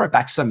want to throw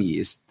back some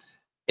years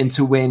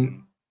into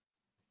when,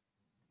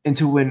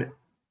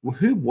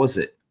 who was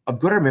it? I've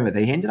got to remember,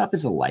 they ended up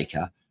as a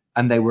Laker,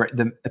 and they were,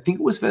 I think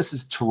it was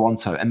versus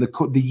Toronto, and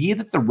the year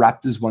that the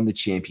Raptors won the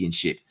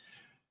championship,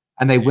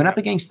 and they went up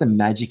against the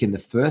Magic in the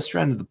first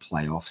round of the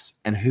playoffs,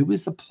 and who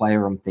was the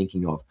player I'm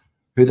thinking of?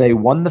 Who they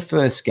won the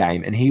first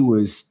game, and he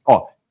was,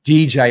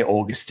 DJ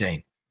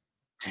Augustine.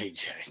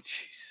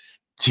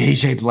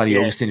 DJ bloody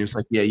Augustine. It was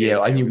like,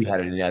 I knew we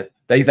had it in there.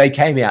 They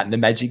came out, and the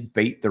Magic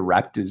beat the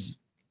Raptors.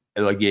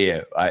 They're like,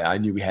 I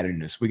knew we had it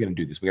in us. We're going to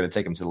do this. We're going to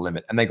take them to the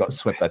limit. And they got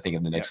swept, I think,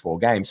 in the next 4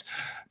 games.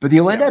 But the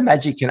Orlando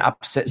Magic can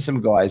upset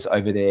some guys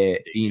over there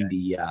in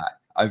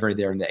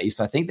the East.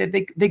 I think they're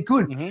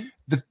good.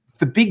 Mm-hmm.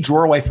 The big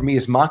draw away for me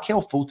is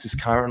Markelle Fultz is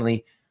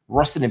currently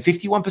rostered in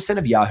 51%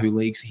 of Yahoo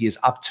leagues. He is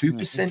up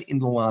 2% in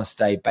the last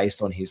day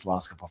based on his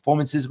last couple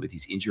performances with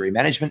his injury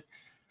management.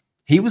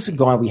 He was a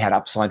guy we had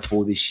upside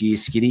for this year,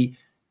 Skitty.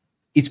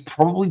 It's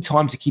probably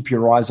time to keep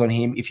your eyes on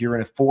him. If you're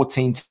in a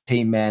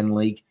 14-team man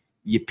league,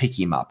 you pick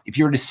him up. If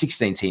you're in a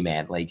 16-team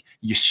man league,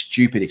 you're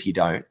stupid if you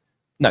don't.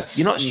 No,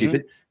 you're not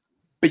stupid,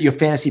 but your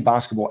fantasy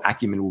basketball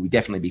acumen will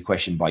definitely be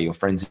questioned by your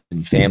friends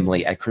and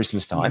family at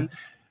Christmas time.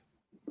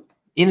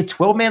 In a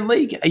 12-man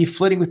league, are you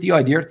flirting with the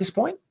idea at this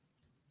point?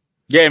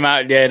 Yeah,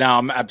 mate. Yeah, no,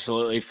 I'm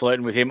absolutely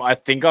flirting with him. I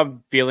think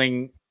I'm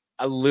feeling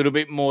a little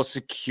bit more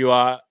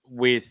secure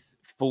with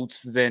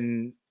Fultz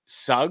than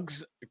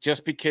Suggs,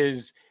 just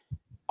because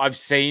I've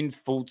seen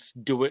Fultz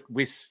do it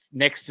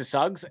next to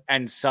Suggs,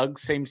 and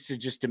Suggs seems to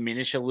just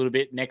diminish a little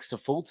bit next to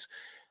Fultz.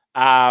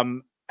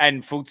 And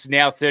Fultz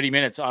now 30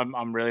 minutes.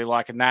 I'm really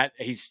liking that.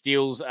 His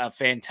steals are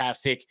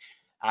fantastic.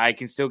 He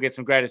can still get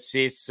some great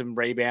assists, some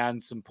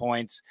rebounds, some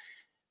points.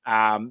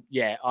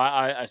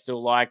 I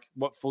still like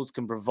what Fultz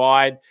can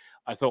provide.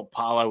 I thought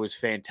Paolo was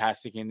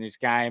fantastic in this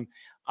game.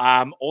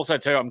 Also,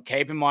 too, I'm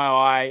keeping my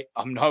eye.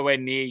 I'm nowhere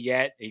near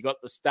yet. He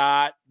got the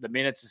start. The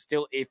minutes are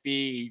still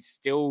iffy. He's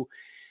still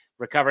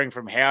recovering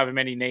from however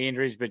many knee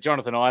injuries. But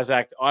Jonathan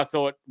Isaac, I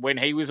thought when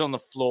he was on the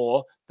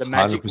floor, the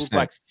Magic 100%. Looked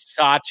like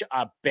such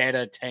a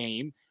better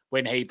team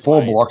when he plays.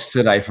 4 blocks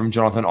today from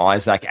Jonathan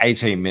Isaac,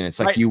 18 minutes.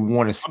 Like, you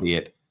want to see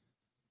it.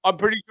 I'm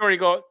pretty sure he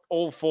got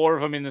all 4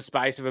 of them in the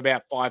space of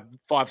about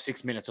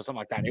 5-6 minutes or something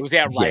like that. It was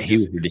outrageous. Yeah, he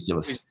was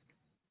ridiculous.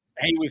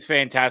 He was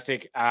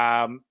fantastic.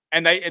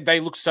 And they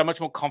look so much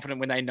more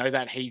confident when they know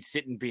that he's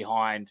sitting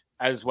behind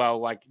as well.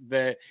 Like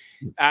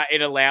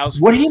it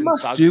allows what he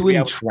must do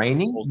in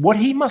training. What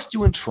he must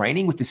do in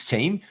training with this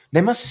team,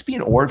 they must just be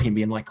in awe of him,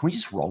 being like, "Can we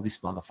just roll this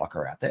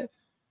motherfucker out there?"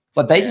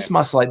 Like they just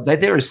must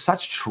there is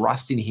such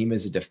trust in him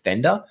as a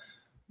defender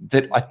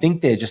that I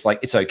think they're just like,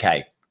 "It's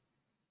okay,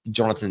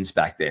 Jonathan's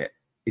back there.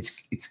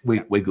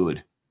 We're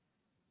good."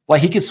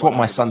 Like he could swap 100%.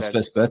 My son's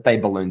first birthday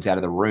balloons out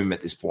of the room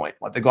at this point.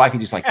 Like the guy can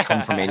just like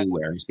come from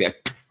anywhere and just be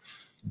like,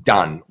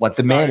 done. Like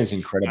the man is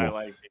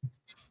incredible.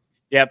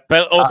 Yeah,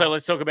 but also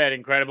let's talk about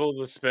incredible.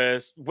 The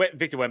Spurs,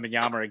 Victor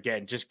Wembanyama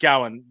again, just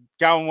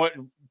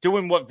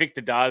doing what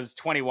Victor does.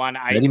 21,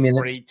 8,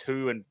 3,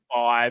 2, and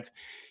 5.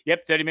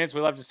 Yep, 30 minutes.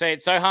 We love to see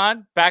it.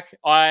 Sohan back.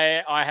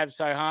 I have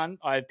Sohan.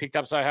 I picked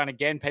up Sohan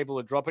again. People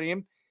are dropping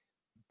him.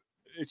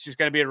 It's just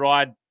going to be a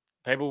ride.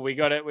 People, we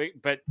got it.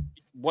 But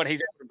what he's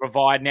able to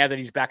provide now that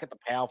he's back at the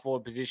power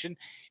forward position,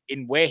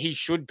 in where he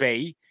should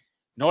be,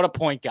 not a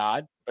point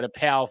guard, but a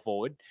power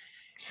forward,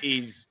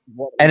 is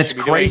what. And it's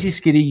crazy,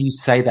 Skitty, you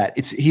say that.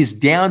 He's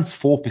down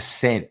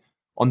 4%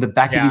 on the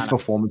back of his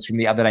performance from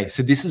the other day.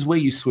 So this is where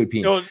you swoop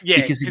in. Well,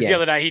 yeah, because the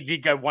other day he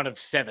did go 1 of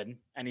 7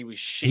 and he was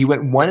shit. He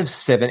went 1 of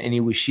 7 and he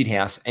was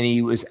shithouse.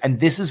 And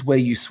this is where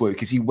you swoop,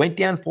 because he went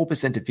down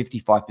 4% to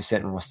 55%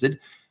 rostered.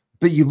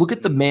 But you look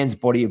at the man's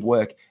body of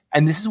work,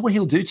 and this is what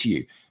he'll do to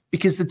you.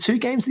 Because the 2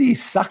 games that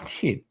he's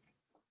sucked in,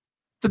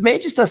 the man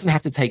just doesn't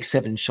have to take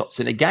 7 shots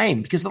in a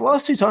game, because the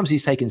last 2 times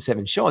he's taken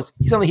 7 shots,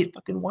 he's only hit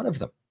fucking 1 of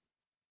them.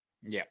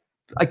 Yeah.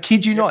 I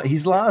kid you not.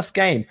 His last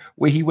game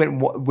where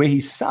he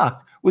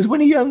sucked was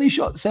when he only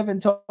shot 7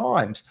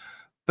 times.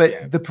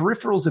 But the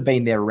peripherals have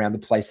been there around the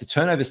place. The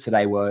turnovers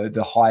today were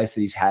the highest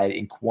that he's had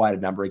in quite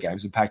a number of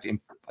games. In fact,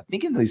 I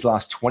think in these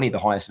last 20, the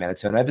highest amount of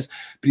turnovers.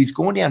 But he's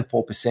gone down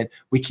 4%.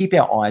 We keep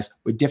our eyes.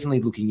 We're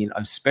definitely looking in,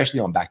 especially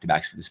on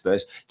back-to-backs for the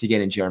Spurs, to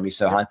get in Jeremy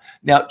Sohan.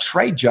 Now,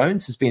 Trey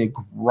Jones has been a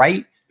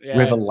great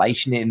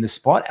revelation in the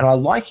spot, and I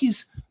like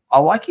his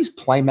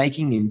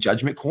playmaking and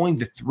judgment calling.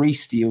 The 3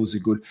 steals are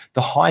good.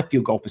 The high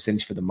field goal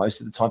percentage for the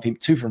most of the time.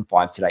 2 from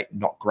 5 today,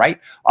 not great.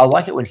 I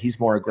like it when he's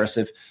more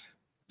aggressive.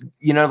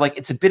 You know, like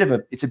it's a bit of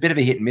a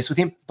hit and miss with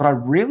him, but I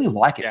really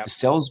like it.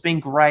 Vassell's been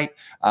great.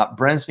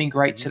 Brennan's been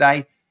great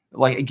today.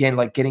 Like again,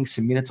 like getting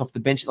some minutes off the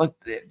bench. Like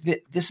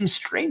there's some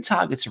stream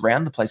targets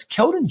around the place.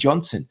 Keldon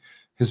Johnson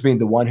has been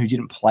the one who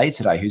didn't play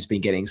today, who's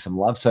been getting some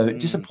love. So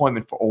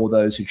disappointment for all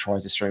those who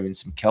tried to stream in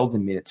some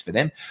Keldon minutes for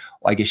them,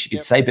 I guess you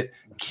could say. But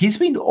he's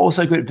been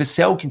also good.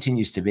 Vassell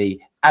continues to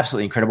be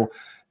absolutely incredible.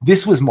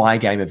 This was my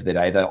game of the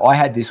day, though. I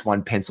had this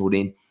one penciled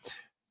in.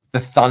 The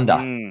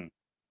Thunder.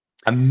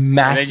 A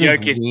massive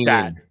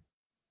win.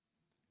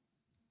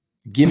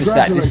 Give us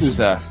that. This was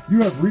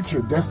You have reached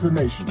your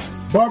destination.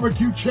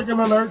 Barbecue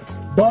chicken alert.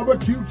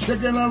 Barbecue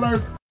chicken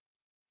alert.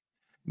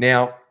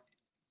 Now,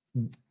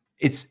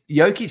 it's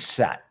Jokic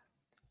sat,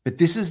 but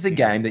this is the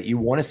game that you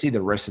want to see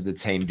the rest of the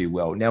team do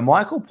well. Now,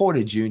 Michael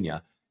Porter Jr.,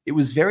 it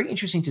was very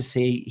interesting to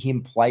see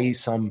him play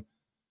some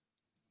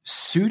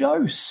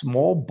pseudo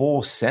small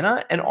ball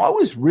center. And I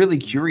was really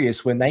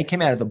curious when they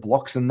came out of the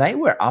blocks and they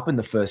were up in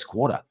the first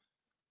quarter.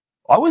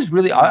 I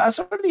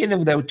saw at the end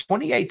of it, they were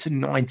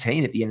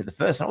 28-19 at the end of the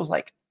first. And I was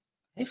like,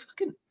 they're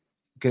fucking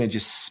going to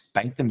just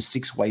spank them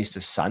 6 ways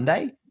to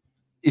Sunday?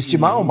 Is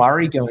Jamal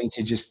Murray going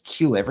to just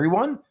kill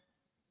everyone?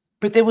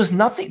 But there was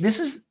nothing. This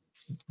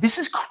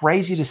is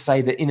crazy to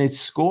say that in a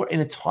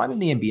time in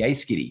the NBA,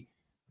 Skitty.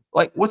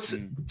 Like,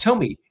 tell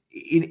me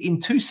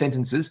in 2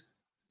 sentences,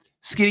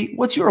 Skitty,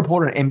 what's your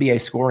report on NBA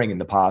scoring in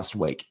the past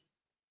week?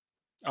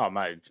 Oh,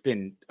 mate, it's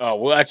been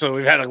actually,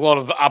 we've had a lot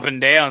of up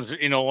and downs,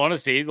 in all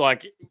honesty.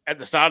 Like, at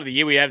the start of the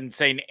year, we haven't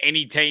seen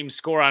any team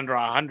score under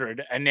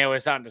 100, and now we're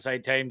starting to see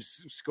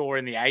teams score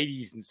in the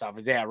 80s and stuff.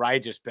 It's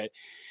outrageous, but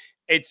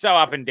it's so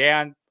up and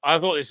down. I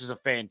thought this was a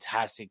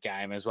fantastic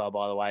game as well,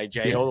 by the way,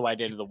 G, all the way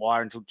down to the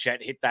wire until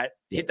Chet hit that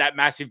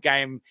massive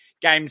game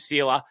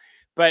sealer.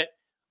 But,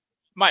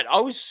 mate,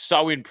 I was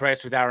so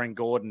impressed with Aaron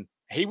Gordon.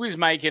 He was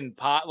making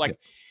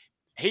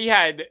he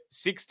had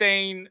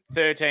 16,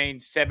 13,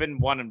 7,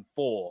 1, and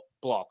 4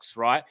 blocks,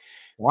 right?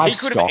 He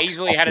could have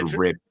easily had a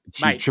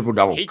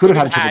triple-double. Could have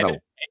had a triple-double.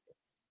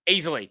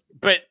 Easily.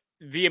 But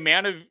the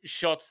amount of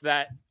shots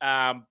that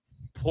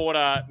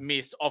Porter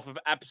missed off of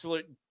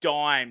absolute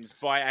dimes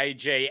by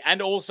AG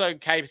and also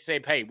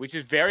KCP, which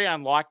is very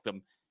unlike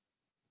them.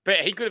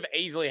 But he could have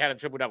easily had a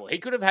triple-double. He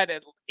could have had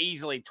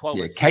easily 12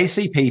 assists.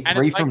 KCP,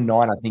 3 from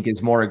 9, I think,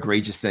 is more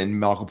egregious than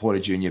Michael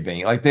Porter Jr.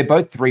 being. Like, they're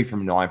both 3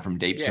 from 9 from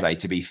deep today,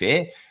 to be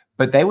fair.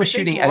 But they were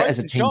shooting as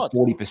a team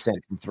 40%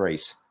 from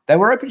threes. They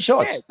were open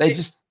shots.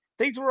 These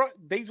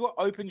were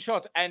open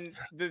shots. And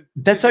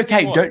that's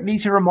okay. Don't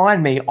need to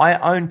remind me.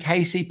 I own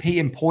KCP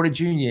and Porter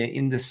Jr.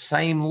 in the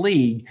same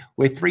league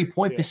where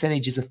 3-point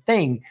percentage is a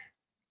thing.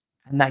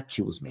 And that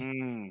kills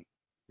me.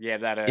 Yeah,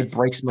 that hurts. It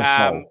breaks my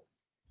soul.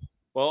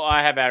 Well,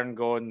 I have Aaron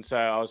Gordon, so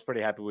I was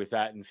pretty happy with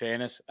that, in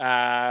fairness.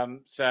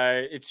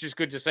 So it's just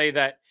good to see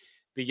that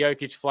the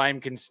Jokic flame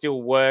can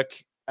still work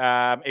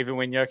even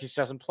when Jokic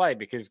doesn't play,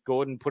 because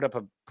Gordon put up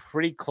a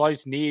pretty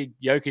close near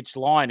Jokic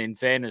line, in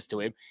fairness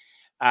to him.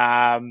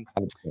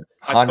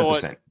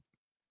 100%.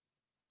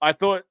 I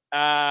thought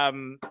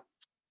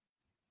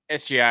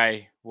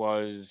SGA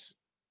was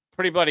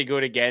pretty bloody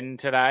good again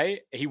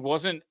today. He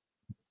wasn't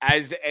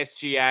as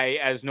SGA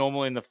as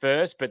normal in the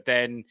first, but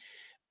then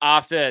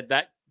after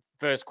that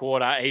first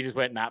quarter, he just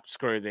went, nah,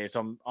 screw this.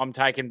 I'm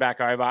taking back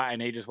over.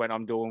 And he just went,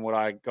 I'm doing what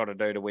I got to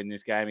do to win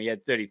this game. He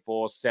had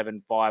 34,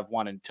 7, 5,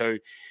 1, and 2.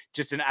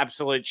 Just an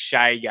absolute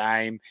Shea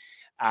game.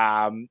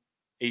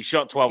 He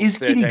shot 12 is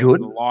 13 good?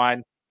 from the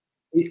line.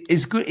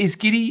 Is good. Is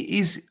Giddy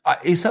is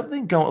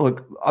something going?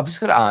 Look, I've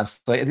just got to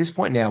ask. Like, at this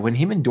point now, when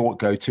him and Dort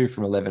go 2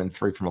 from 11 and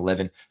 3 from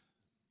 11,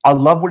 I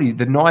love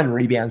the 9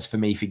 rebounds for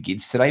me for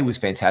Gids today was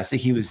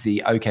fantastic. He was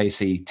the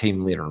OKC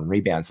team leader in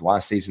rebounds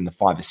last season. The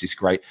 5 assists,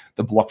 great.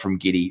 The block from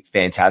Giddy,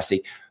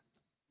 fantastic.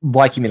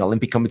 Like him in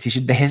Olympic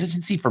competition. The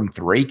hesitancy from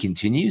 3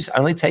 continues,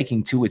 only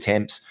taking 2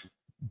 attempts,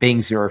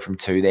 being 0 from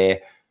 2 there.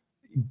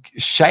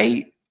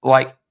 Shea,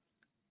 like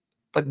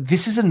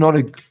this is not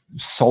a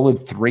solid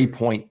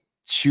 3-point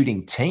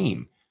shooting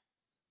team.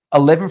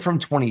 11 from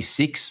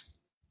 26,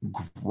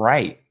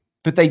 great.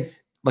 But they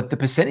like the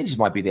percentage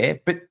might be there,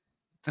 but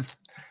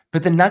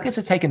the Nuggets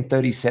are taking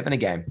 37 a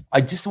game.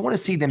 I just want to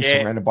see them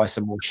surrounded by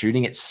some more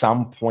shooting at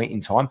some point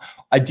in time.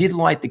 I did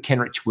like the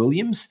Kenrich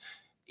Williams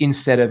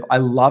I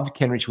love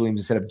Kenrich Williams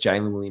instead of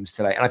Jalen Williams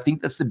today. And I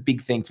think that's the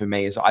big thing for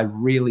me is I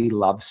really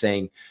love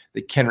seeing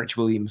that Kenrich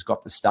Williams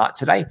got the start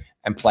today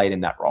and played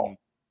in that role.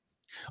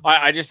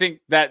 I just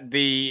think that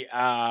the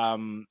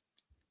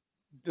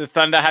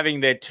Thunder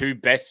having their two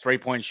best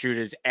 3-point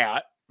shooters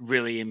out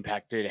really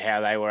impacted how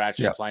they were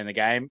actually playing the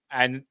game.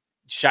 And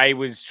Shea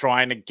was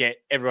trying to get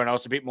everyone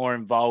else a bit more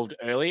involved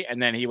early.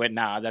 And then he went,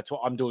 nah, that's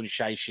what I'm doing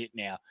Shea shit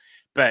now.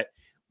 But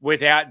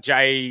without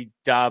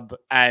J-Dub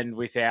and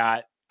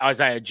without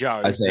Isaiah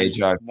Joe,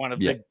 one of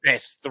the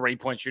best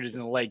 3-point shooters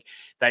in the league,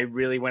 they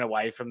really went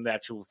away from the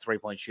actual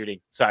 3-point shooting.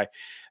 So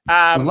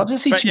I'd love to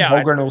see Chet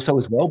Holmgren also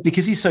as well,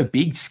 because he's so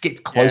big, just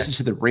get closer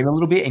to the rim a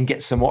little bit and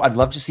get some more. I'd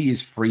love to see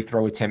his free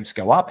throw attempts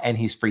go up and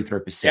his free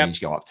throw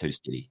percentage go up too,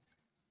 Skitty.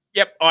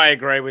 Yep, I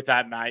agree with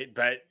that, mate.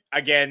 But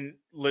again,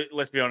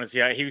 let's be honest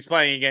here. He was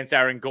playing against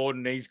Aaron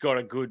Gordon. He's got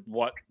a good,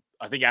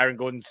 I think Aaron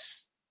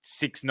Gordon's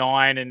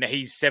 6'9" and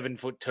he's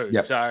 7'2".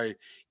 Yep. So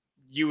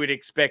you would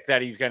expect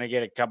that he's going to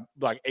get a couple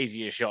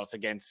easier shots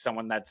against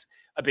someone that's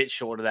a bit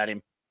shorter than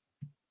him.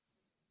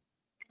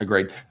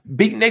 Agreed.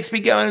 Next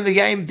big go into the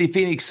game, the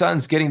Phoenix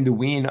Suns getting the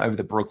win over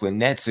the Brooklyn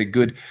Nets. A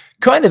good,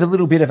 kind of a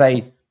little bit of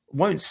a,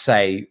 won't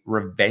say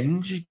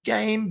revenge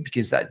game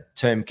because that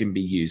term can be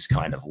used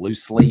kind of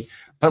loosely,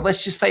 but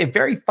let's just say a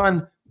very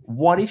fun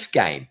what-if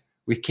game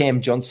with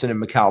Cam Johnson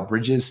and Mikal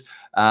Bridges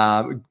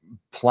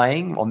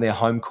playing on their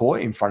home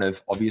court in front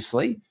of,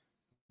 obviously,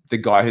 the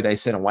guy who they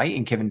sent away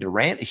in Kevin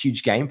Durant. A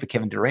huge game for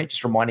Kevin Durant,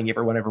 just reminding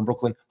everyone over in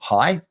Brooklyn,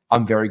 hi,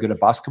 I'm very good at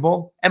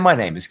basketball, and my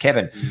name is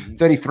Kevin.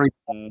 33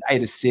 points,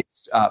 8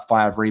 assists,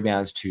 5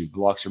 rebounds, 2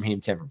 blocks from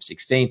him, 10 from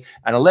 16,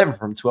 and 11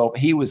 from 12.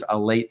 He was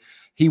elite.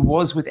 He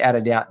was, without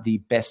a doubt, the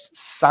best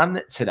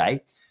Sun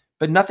today,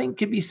 but nothing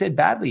can be said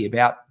badly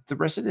about the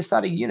rest of the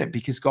starting unit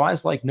because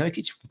guys like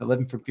Nurkic,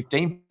 11 from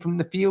 15 from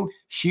the field,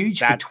 huge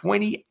for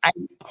 28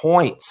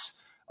 points.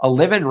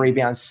 11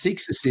 rebounds,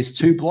 6 assists,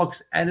 2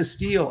 blocks, and a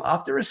steal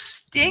after a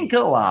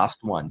stinker last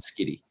one,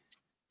 Skitty.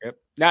 Yep.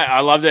 No,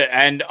 I loved it.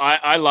 And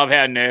I love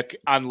how Nurk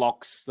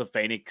unlocks the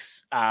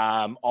Phoenix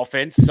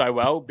offense so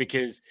well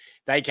because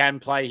they can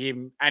play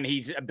him and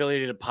his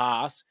ability to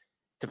pass,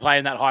 to play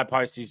in that high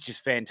post is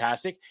just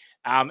fantastic.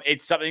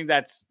 It's something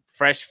that's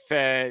fresh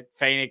for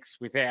Phoenix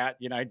without,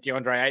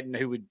 DeAndre Ayton,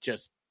 who would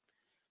just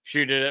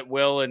shoot it at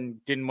will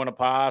and didn't want to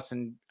pass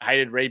and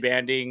hated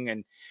rebounding.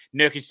 And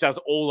Nurkic does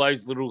all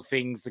those little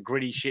things, the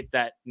gritty shit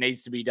that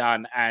needs to be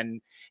done. And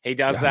he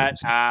does that.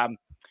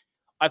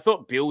 I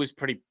thought Bill was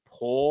pretty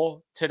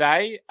poor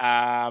today.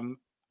 I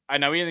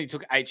know he only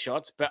took 8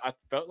 shots, but I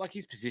felt like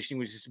his positioning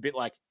was just a bit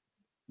like,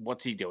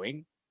 what's he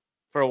doing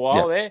for a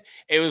while there?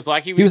 It was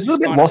like he was a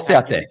little bit lost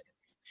out there.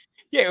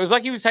 Yeah, it was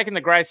like he was taking the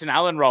Grayson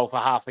Allen role for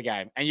half the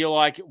game. And you're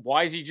like,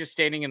 why is he just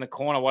standing in the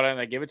corner? Why don't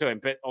they give it to him?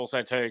 But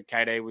also, too,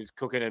 KD was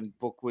cooking and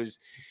Book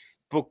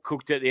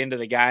cooked at the end of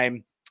the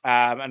game.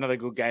 Another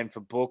good game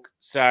for Book.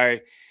 So,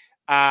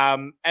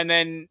 and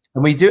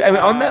we do,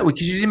 on that,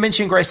 because you didn't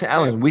mention Grayson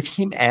Allen, with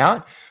him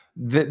out,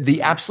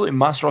 the absolute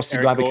must roster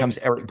guy becomes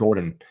Eric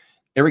Gordon.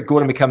 Eric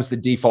Gordon becomes the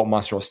default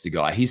must roster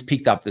guy. He's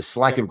picked up the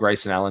slack of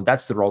Grayson Allen.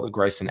 That's the role that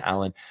Grayson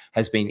Allen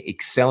has been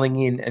excelling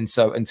in. And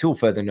so until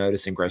further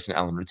notice and Grayson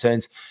Allen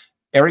returns,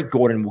 Eric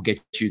Gordon will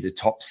get you the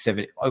top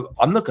 7.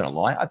 I'm not going to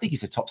lie. I think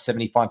he's a top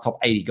 75, top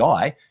 80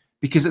 guy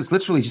because it's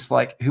literally just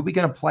like, who are we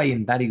going to play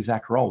in that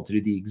exact role to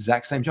do the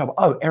exact same job?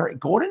 Oh, Eric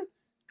Gordon?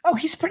 Oh,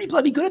 he's pretty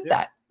bloody good at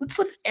that. Let's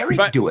let Eric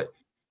do it.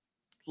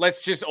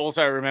 Let's just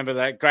also remember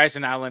that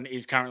Grayson Allen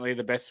is currently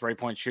the best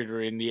 3-point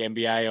shooter in the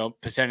NBA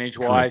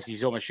percentage-wise. Correct.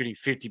 He's almost shooting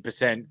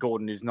 50%.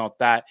 Gordon is not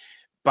that,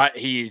 but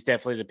he is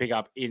definitely the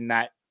pickup in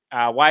that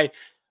way.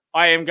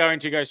 I am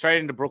going to go straight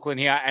into Brooklyn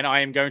here, and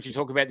I am going to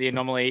talk about the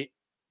anomaly.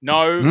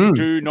 No,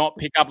 do not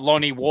pick up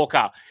Lonnie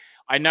Walker.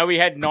 I know he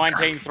had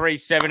 19, 3,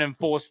 7, and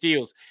 4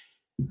 steals.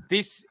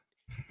 This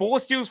 4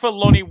 steals for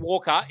Lonnie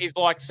Walker is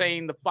like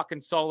seeing the fucking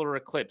solar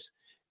eclipse.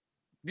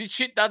 This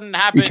shit doesn't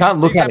happen. You can't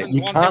look at it.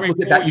 You can't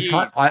look at that. You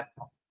can't.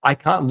 I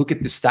can't look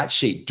at the stat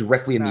sheet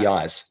directly in the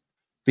eyes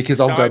because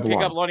I'll go blind.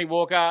 Pick up Lonnie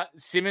Walker.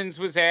 Simmons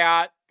was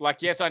out.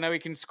 Yes, I know he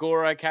can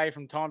score okay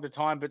from time to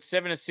time, but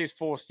 7 assists,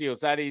 4 steals.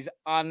 That is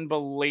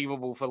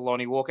unbelievable for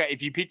Lonnie Walker.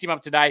 If you picked him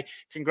up today,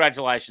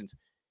 congratulations.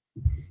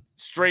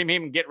 Stream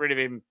him and get rid of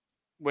him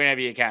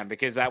whenever you can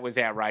because that was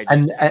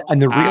outrageous.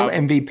 And the real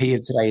MVP of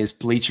today is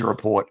Bleacher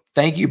Report.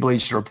 Thank you,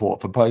 Bleacher Report,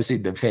 for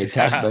posting the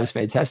most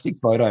fantastic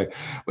photo.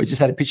 We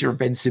just had a picture of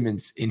Ben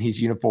Simmons in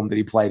his uniform that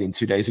he played in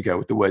 2 days ago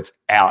with the words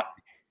out.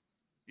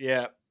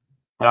 Yeah.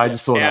 And I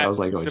just saw that. I was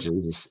like, oh,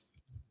 Jesus.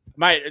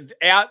 Mate,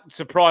 out,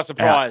 surprise.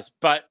 Out.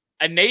 But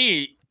a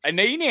knee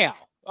now.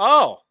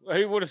 Oh,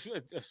 who would have...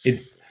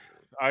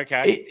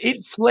 Okay.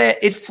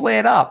 It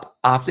flared up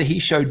after he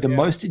showed the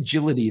most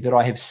agility that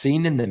I have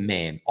seen in the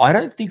man. I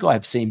don't think I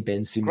have seen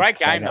Ben Simmons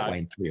play that way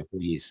in 3 or 4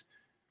 years.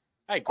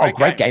 Hey,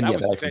 great game. Yeah,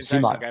 from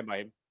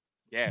Simo.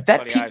 Yeah,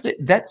 that pick,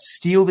 that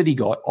steal that he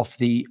got off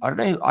the, I don't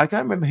know, I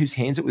can't remember whose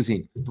hands it was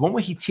in. The one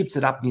where he tipped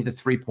it up near the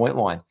 3-point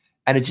line,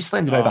 and it just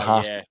landed over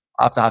half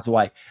the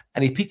way,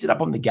 and he picked it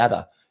up on the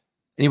gather,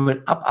 and he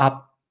went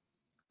up,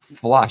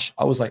 flush.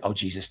 I was like, oh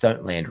Jesus,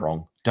 don't land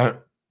wrong. Don't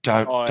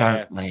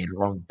land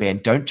wrong,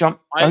 Ben. Don't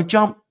jump. Don't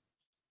jump.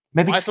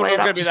 Maybe slant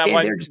up. Just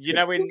stand there. Just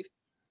when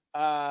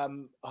I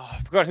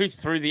forgot who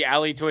threw the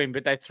alley to him,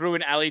 but they threw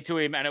an alley to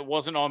him and it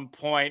wasn't on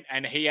point,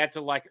 and he had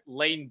to like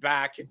lean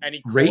back and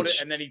he caught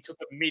it, and then he took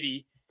a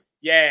midi.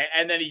 Yeah,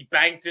 and then he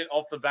banked it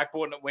off the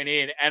backboard and it went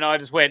in. And I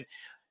just went,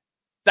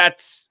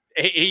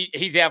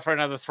 he's out for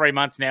another 3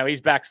 months now. His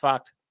back's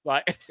fucked.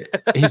 Like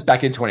he's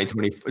back in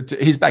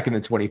 2020. He's back in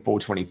the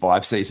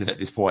 24-25 season at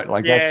this point.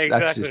 Like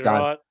that's just done.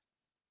 Right.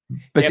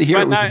 But to hear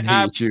it was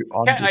an issue.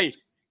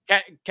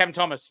 Cam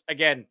Thomas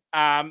again.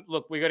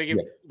 Look, we got to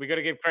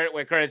give credit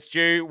where credit's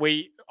due.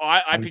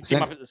 I picked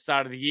him up at the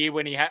start of the year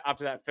when he had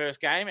after that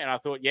first game, and I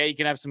thought, yeah, he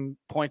can have some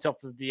points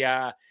off of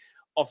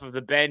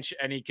the bench,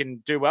 and he can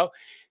do well.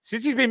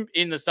 Since he's been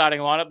in the starting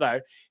lineup, though,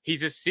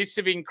 his assists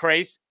have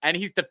increased and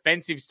his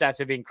defensive stats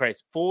have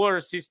increased. 4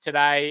 assists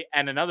today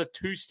and another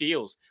 2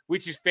 steals,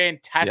 which is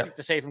fantastic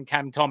to see from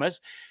Cam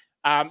Thomas.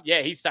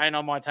 He's staying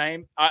on my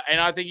team,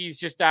 and I think he's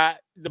just the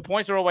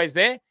points are always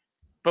there.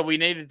 But we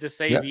needed to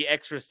see the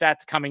extra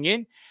stats coming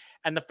in.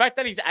 And the fact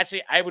that he's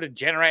actually able to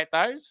generate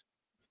those,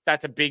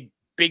 that's a big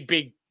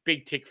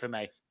tick for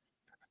me.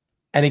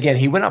 And again,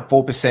 he went up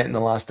 4% in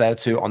the last day or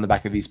two on the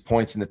back of his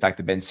points and the fact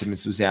that Ben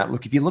Simmons was out.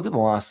 Look, if you look at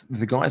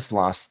the guy's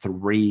last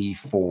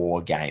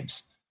 3-4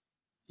 games,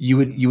 you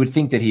would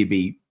think that he'd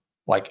be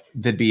like,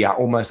 there'd be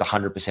almost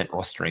 100%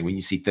 rostering when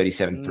you see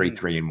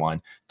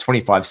 37-3-3-1,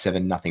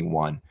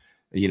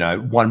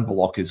 25-7-0-1, 1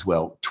 block as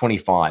well,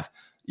 25.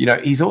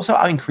 He's also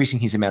increasing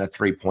his amount of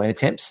 3-point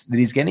attempts that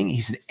he's getting.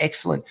 He's an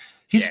excellent.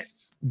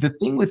 The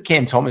thing with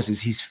Cam Thomas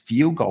is his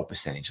field goal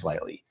percentage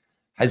lately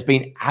has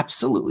been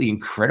absolutely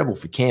incredible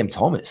for Cam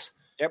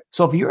Thomas. Yep.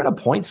 So if you're in a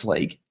points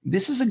league,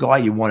 this is a guy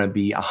you want to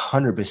be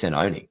 100%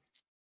 owning.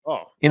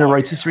 In a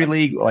rotisserie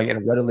league, like in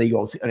a Reddit league,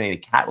 or in a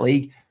cat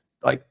league,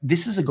 like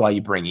this is a guy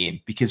you bring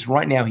in because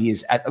right now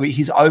he's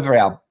over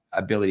our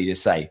ability to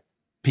say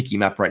pick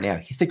him up right now.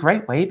 He's the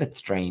great waiver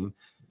stream.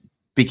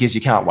 Because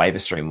you can't waiver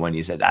stream when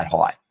he's at that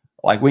high.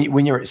 Like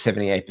when you're at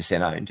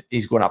 78% owned,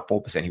 he's gone up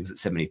 4%. He was at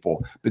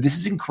 74. But this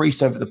has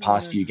increased over the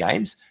past few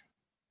games.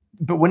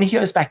 But when he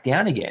goes back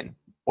down again,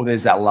 or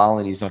there's that lull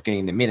and he's not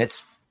getting the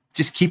minutes,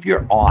 just keep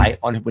your eye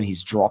on when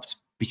he's dropped.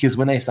 Because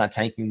when they start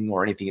tanking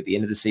or anything at the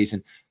end of the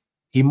season,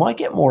 he might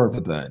get more of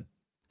a burn.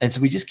 And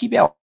so we just keep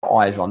our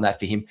eyes on that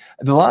for him.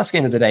 The last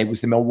game of the day was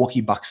the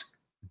Milwaukee Bucks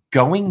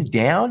going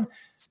down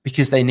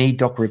because they need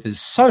Doc Rivers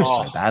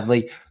so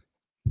badly.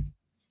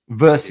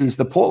 Versus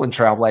the Portland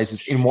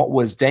Trailblazers in what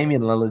was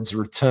Damian Lillard's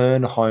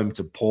return home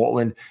to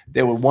Portland.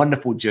 There were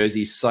wonderful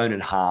jerseys sewn in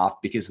half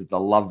because of the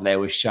love they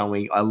were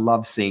showing. I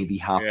love seeing the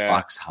half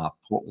Bucks, half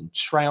Portland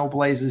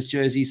Trailblazers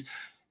jerseys.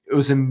 It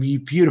was a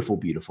beautiful,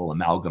 beautiful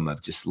amalgam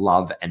of just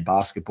love and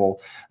basketball.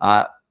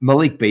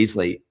 Malik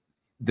Beasley,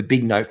 the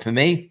big note for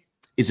me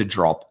is a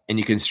drop, and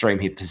you can stream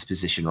his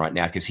position right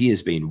now because he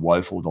has been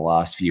woeful the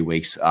last few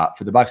weeks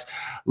for the Bucks.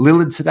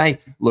 Lillard today,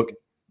 look,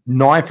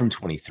 9 from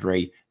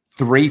 23.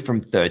 3 from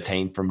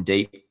 13 from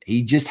deep.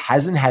 He just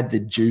hasn't had the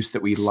juice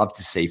that we love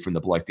to see from the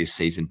bloke this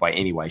season by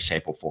any way,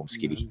 shape, or form,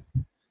 Skitty.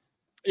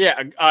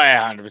 Yeah, I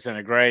 100%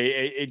 agree.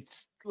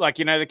 It's like,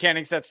 the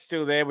counting stats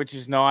still there, which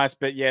is nice,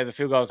 but yeah, the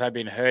field goals have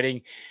been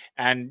hurting,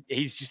 and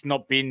he's just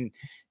not been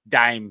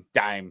Dame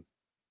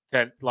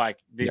to like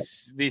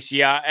this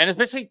year, and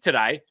especially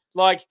today.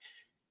 Like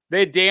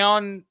they're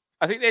down.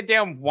 I think they're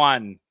down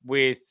 1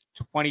 with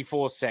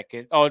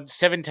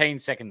 17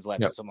 seconds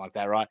left or something like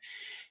that, right?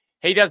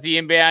 He does the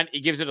inbound. He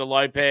gives it to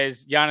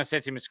Lopez. Giannis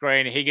sets him a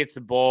screen. He gets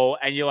the ball.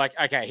 And you're like,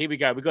 okay, here we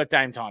go. We got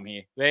Dame time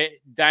here.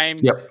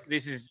 Dame's,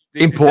 this is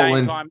Portland.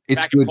 Dame time.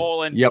 It's back good. In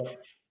Portland. Yep.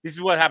 This is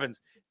what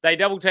happens. They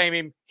double team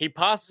him. He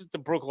passes it to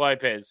Brook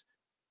Lopez.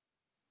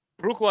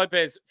 Brook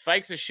Lopez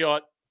fakes a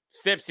shot,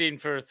 steps in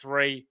for a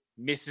 3,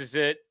 misses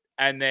it,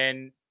 and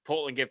then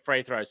Portland get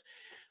free throws.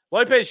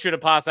 Lopez should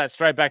have passed that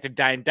straight back to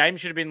Dame. Dame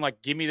should have been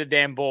like, give me the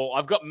damn ball.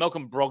 I've got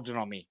Malcolm Brogdon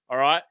on me, all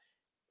right?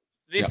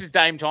 This is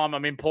Dame time.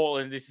 I'm in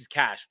Portland. This is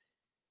cash.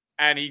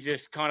 And he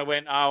just kind of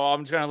went,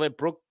 I'm just going to let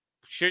Brook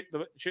shoot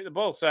the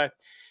ball. So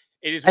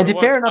it is. And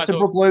fair enough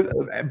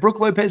to Brook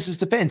Lopez's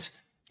defense,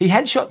 he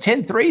had shot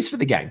 10 threes for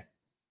the game.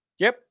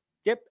 Yep.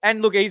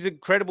 And look, he's a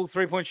credible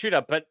 3-point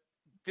shooter, but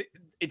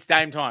it's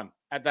Dame time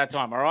at that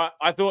time, all right?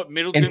 I thought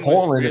Middleton in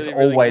Portland, was really,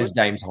 it's always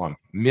Dame time.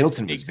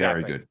 Middleton was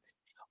very good.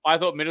 I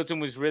thought Middleton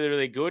was really,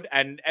 really good.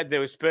 And there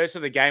were spurts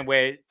of the game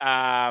where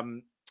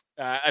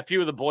a few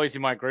of the boys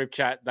in my group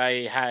chat,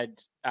 they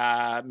had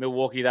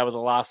Milwaukee. They were the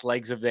last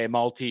legs of their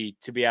multi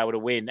to be able to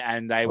win,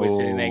 and they were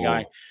sitting there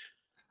going,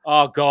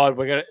 "Oh God,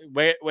 we're gonna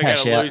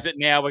lose it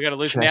now. We're gonna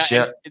lose it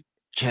now."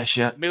 Cash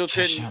out.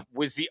 Middleton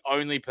was the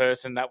only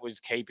person that was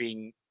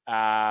keeping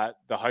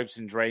the hopes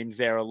and dreams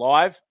there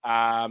alive.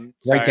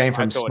 Great game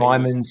from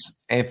Simons,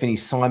 Anthony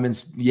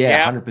Simons.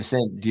 Yeah,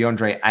 100%.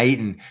 DeAndre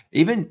Ayton.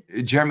 Even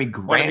Jeremy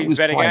Grant was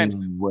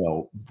playing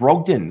well.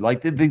 Brogdon.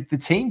 Like the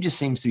team just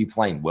seems to be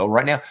playing well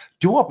right now.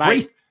 Duop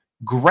Reith,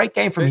 great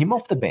game from him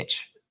off the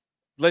bench.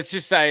 Let's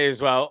just say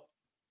as well,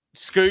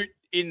 Scoot,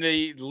 in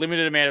the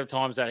limited amount of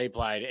times that he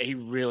played, he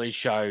really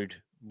showed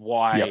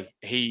why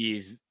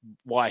he's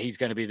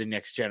going to be the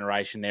next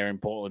generation there in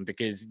Portland,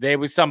 because there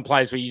was some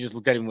plays where you just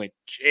looked at him and went,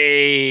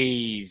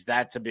 geez,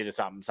 that's a bit of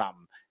something.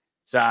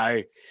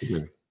 So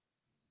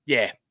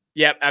yeah,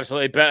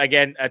 absolutely. But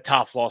again, a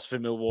tough loss for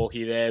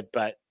Milwaukee there,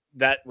 but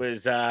that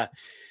was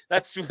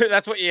that's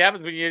what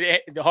happens when you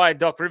hire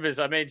Doc Rivers.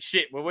 I mean,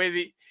 shit,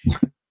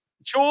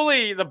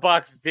 surely the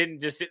Bucks didn't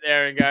just sit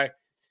there and go,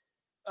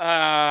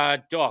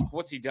 Doc,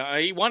 what's he done?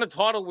 He won a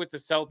title with the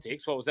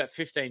Celtics. What was that,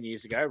 15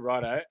 years ago?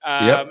 Righto.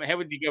 How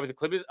would he go with the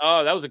Clippers?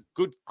 Oh, that was a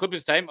good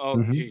Clippers team.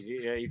 Oh, geez.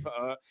 Yeah.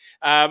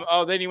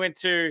 Then he went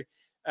to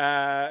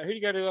who did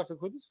he go to after the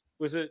Clippers?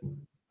 Was it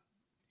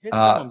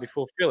someone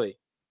before Philly?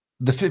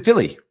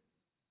 Philly.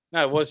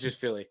 No, it was just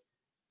Philly.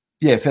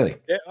 Yeah, Philly.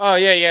 Yeah. Oh,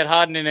 yeah, you had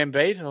Harden and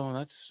Embiid. Oh,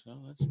 that's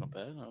not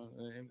bad.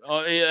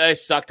 They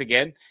sucked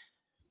again.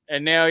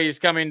 And now he's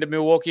come into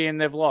Milwaukee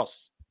and they've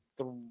lost.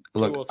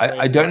 Look,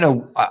 I don't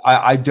know.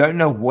 I don't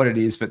know what it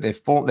is, but they've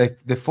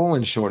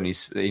fallen short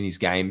in his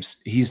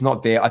games. He's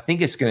not there. I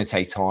think it's going to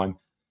take time,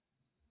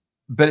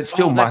 but it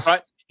still must.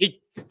 Right.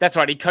 That's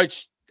right. He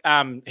coached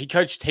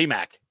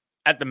T-Mac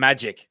at the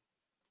Magic,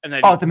 and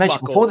the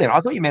Magic before then. I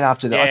thought you meant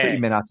after that. I thought you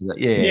meant after that.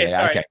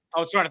 Yeah. Okay. I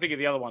was trying to think of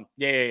the other one.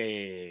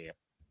 Yeah.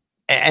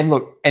 And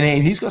look, and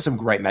he's got some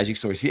great Magic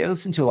stories. If you ever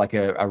listen to like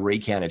a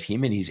recount of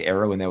him and his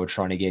era when they were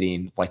trying to get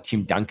in like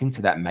Tim Duncan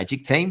to that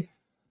Magic team.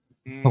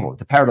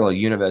 The parallel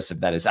universe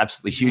of that is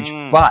absolutely huge.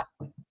 But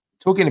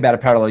talking about a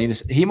parallel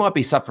universe, he might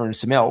be suffering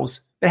some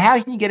L's, but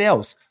how can you get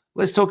L's?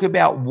 Let's talk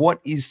about what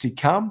is to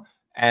come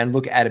and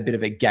look at a bit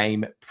of a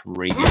game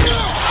preview.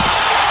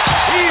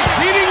 He's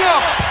heating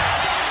up.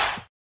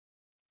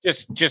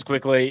 Just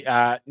quickly,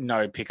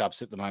 no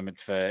pickups at the moment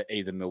for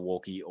either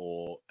Milwaukee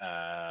or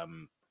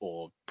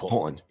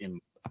Portland.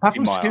 Apart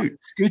from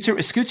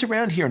Scoot's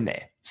around here and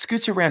there.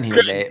 Scoots around here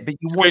and there, but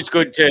Scoot's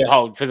good to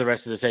hold for the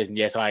rest of the season.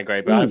 Yes, I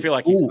agree, but I feel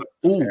like he's got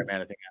a fair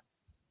amount of things.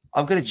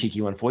 I've got a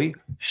cheeky one for you.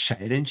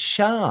 Shaedon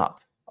Sharpe.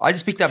 I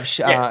just picked up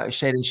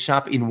Shaedon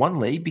Sharpe in one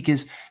league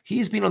because he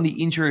has been on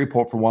the injury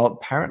report for a while,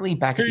 apparently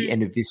back at the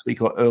end of this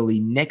week or early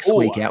next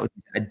week out with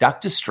his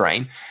adductor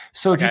strain.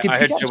 So if you can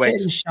pick up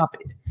Shaedon Sharpe,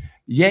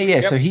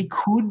 so he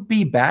could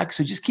be back.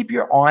 So just keep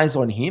your eyes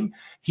on him.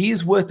 He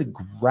is worth a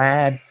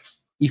grab.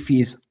 If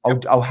he is,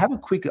 I'll have a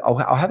quick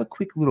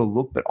little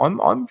look, but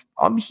I'm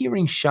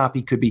hearing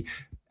Sharpie could be,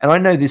 and I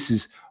know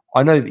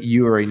that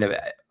you are in.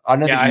 I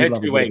know that I you heard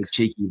love 2 weeks.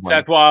 Cheeky one. So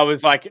that's why I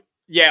was like,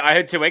 I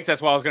heard 2 weeks.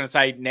 That's why I was going to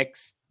say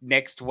next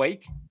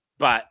week.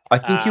 But I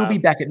think he'll be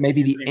back at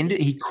maybe the end.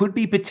 He could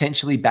be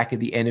potentially back at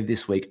the end of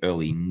this week,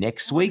 early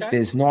next week.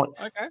 There's not.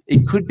 Okay.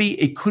 It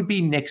could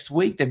be next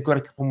week. They've got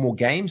a couple more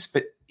games,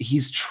 but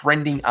he's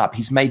trending up.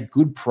 He's made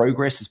good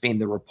progress, has been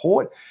the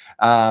report.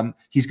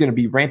 He's going to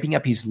be ramping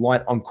up his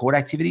light on court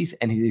activities,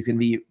 and he's going to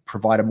be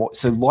providing more.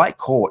 So light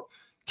court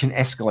can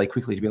escalate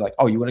quickly to be like,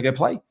 oh, you want to go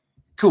play?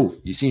 Cool.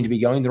 You seem to be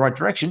going in the right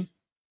direction.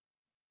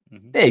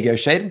 There you go,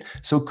 Shaedon.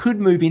 So it could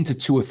move into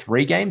 2 or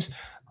 3 games,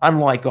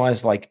 unlike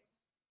guys like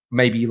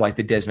maybe like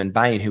the Desmond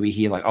Bain, who we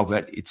hear like, oh,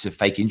 but it's a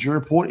fake injury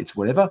report. It's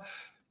whatever.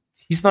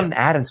 He's not an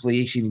ad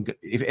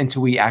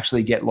until we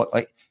actually get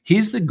like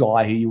here's the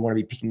guy who you want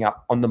to be picking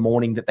up on the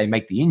morning that they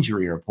make the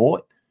injury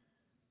report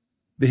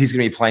that he's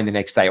going to be playing the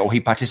next day, or he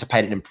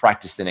participated in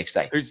practice the next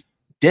day.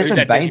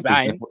 Desmond Bain?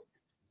 Sharpe.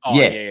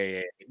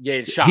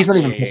 He's not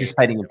even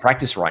participating in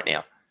practice right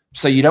now.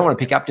 So you don't want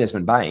to pick up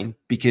Desmond Bain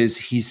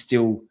because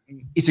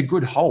it's a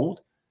good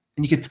hold,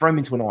 and you could throw him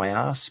into an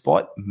IR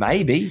spot,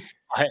 maybe.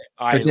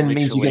 But then it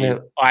means you're going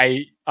to.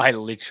 I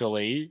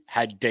literally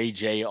had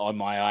DG on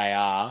my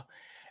IR,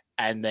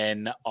 and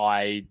then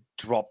I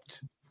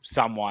dropped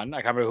someone.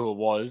 I can't remember who it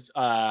was.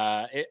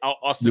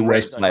 Austin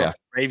Reeves.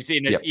 Reeves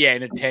in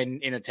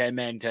a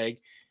 10-man tag.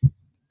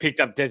 Picked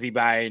up Desi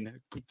Bain,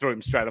 threw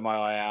him straight on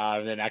my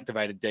IR, and then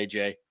activated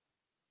DG.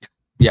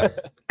 Yeah,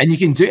 and you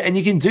can do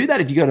that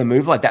if you got to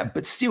move like that.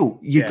 But still,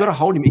 you've got to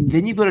hold him, and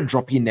then you've got to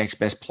drop your next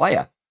best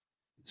player.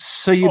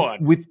 So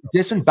with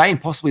Desmond Bain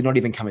possibly not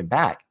even coming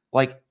back,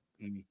 like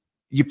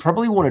you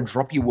probably want to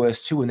drop your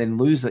worst 2 and then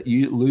lose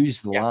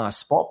the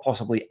last spot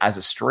possibly as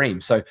a stream.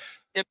 So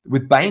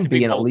with Bain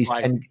being at least,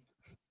 and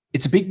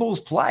it's a big balls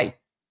play,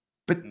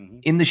 but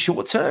in the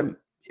short term,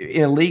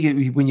 in a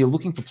league when you're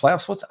looking for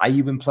playoff spots, are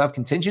you in playoff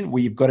contention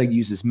where you've got to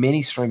use as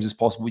many streams as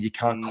possible? You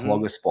can't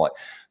clog a spot.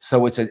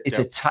 So it's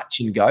a touch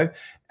and go.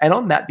 And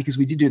on that, because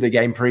we did do the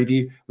game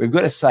preview, we've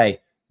got to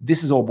say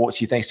this is all brought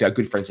to you thanks to our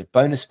good friends at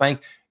Bonus Bank.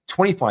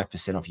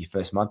 25% off your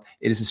first month.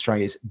 It is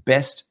Australia's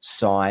best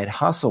side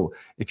hustle.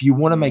 If you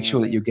want to make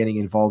sure that you're getting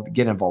involved,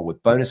 get involved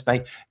with Bonus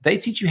Bank. They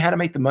teach you how to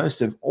make the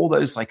most of all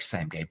those like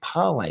same game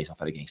parlays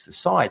offered against the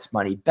sites,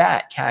 money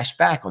back, cash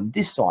back on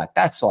this site,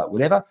 that site,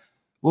 whatever.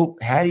 Well,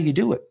 how do you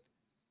do it?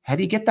 How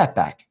do you get that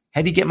back?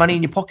 How do you get money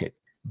in your pocket?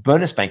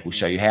 Bonus Bank will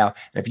show you how. And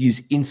if you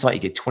use Insight, you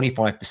get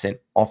 25%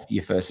 off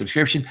your first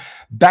subscription.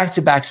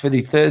 Back-to-backs for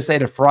the Thursday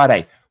to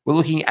Friday. We're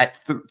looking at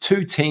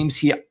 2 teams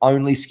here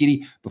only,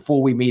 Skitty,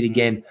 before we meet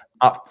again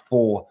up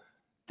for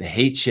the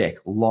Heat Check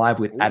live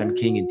with Adam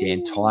King and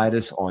Dan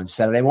Titus on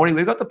Saturday morning.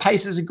 We've got the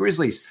Pacers and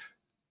Grizzlies.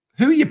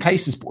 Who are your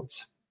Pacers,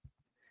 boys?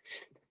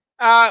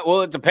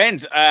 Well, it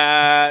depends.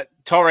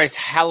 Tyrese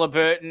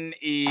Halliburton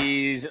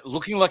is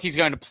looking like he's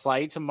going to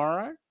play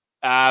tomorrow.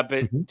 But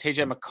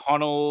TJ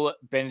McConnell,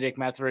 Benedict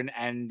Mathurin,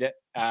 and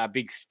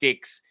Big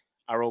Sticks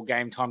are all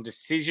game time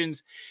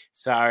decisions.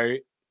 So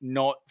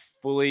not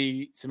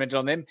fully cemented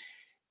on them.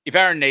 If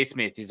Aaron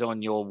Nesmith is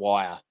on your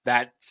wire,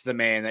 that's the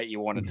man that you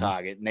want to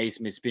target.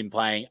 Nesmith's been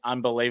playing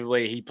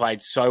unbelievably. He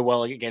played so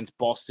well against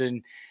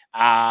Boston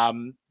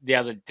the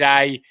other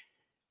day.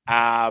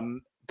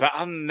 But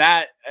other than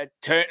that,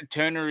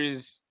 Turner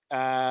is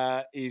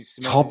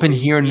topping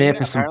here and there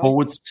for some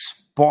forward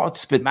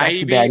spots, but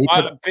that's about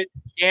it.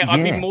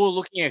 I'd be more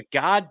looking at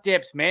guard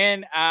depth,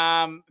 man.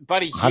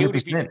 Buddy Hield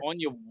if he's on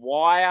your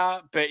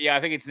wire, but yeah,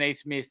 I think it's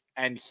Nesmith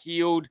and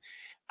Hield.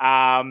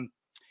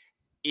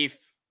 If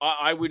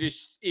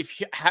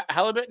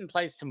Halliburton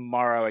plays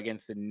tomorrow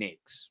against the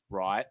Knicks,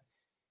 right?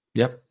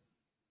 Yep.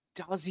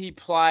 Does he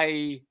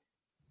play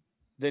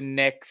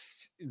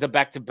the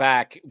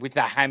back-to-back with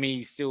the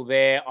hammy still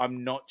there?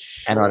 I'm not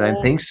sure. And I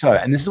don't think so.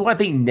 And this is why I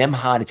think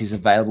Nembhard, if he's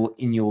available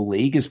in your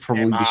league, is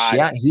probably the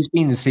shout. He's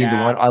been the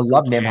one. I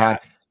love Nembhard.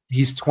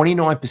 He's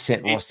 29%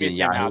 rostered in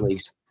Yahoo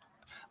leagues,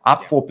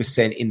 up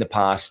 4% in the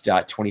past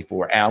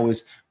 24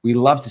 hours. We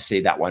love to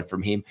see that one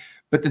from him.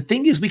 But the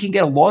thing is, we can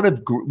get a lot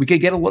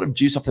of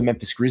juice off the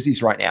Memphis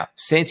Grizzlies right now.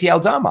 Santi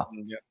Aldama,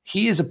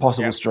 he is a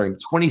possible stream.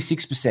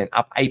 26%,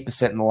 up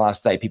 8% in the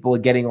last day. People are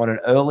getting on it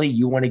early.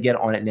 You want to get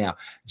on it now.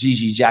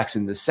 Gigi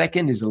Jackson the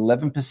second is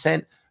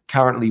 11%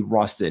 currently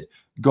rostered.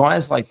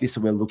 Guys like this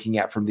that we're looking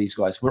at from these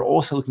guys. We're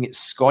also looking at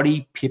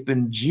Scottie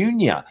Pippen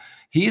Jr.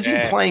 He has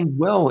been playing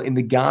well in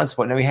the guard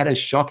spot. Now, he had a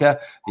shocker.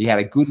 He had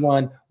a good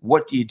one.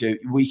 What do you do?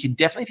 We can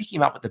definitely pick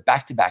him up with the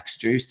back-to-backs,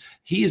 Juice.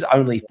 He is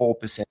only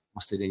 4%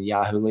 rostered in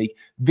Yahoo League.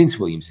 Vince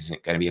Williams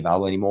isn't going to be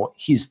available anymore.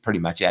 He's pretty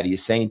much out of your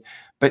scene.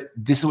 But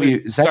this will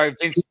be... Sorry,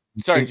 did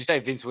you say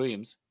Vince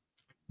Williams?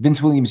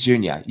 Vince Williams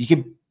Jr. You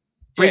can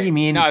bring him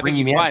in, bring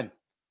him out. Fine.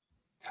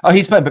 Oh,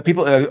 he's fine, but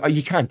people...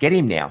 you can't get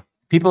him now.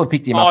 People have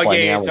picked him up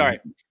by now.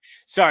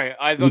 Sorry.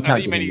 I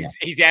thought you meant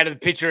he's out of the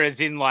picture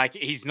as in like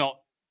he's not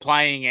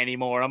playing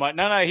anymore. I'm like,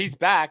 no, he's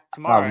back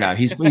tomorrow. Oh no,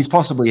 he's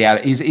possibly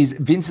out.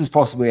 Vince is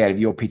possibly out of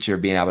your picture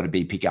of being able to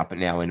be pick up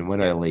now in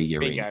whatever league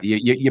you're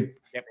in.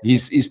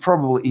 He's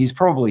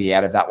probably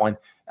out of that one.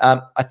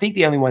 I think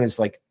the only one is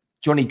like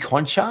Johnny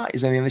Conchar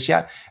is only on the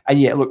shout. And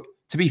yeah, look,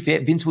 to be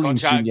fair, Vince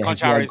Williams Jr.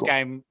 Conchar is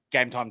game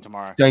time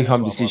tomorrow. Game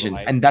time decision.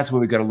 And that's where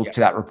we've got to look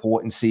to that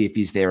report and see if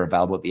he's there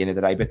available at the end of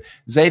the day. But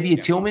Xavier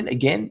Tillman,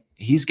 again,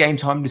 his game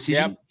time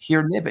decision here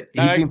and there, but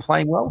he's been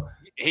playing well.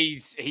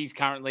 He's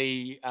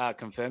currently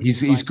confirmed.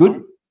 He's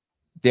good.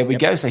 There we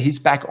go. So he's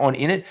back on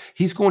in it.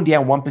 He's gone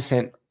down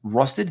 1%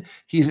 rostered.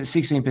 He's at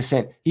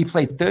 16%. He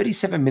played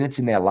 37 minutes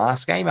in their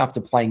last game after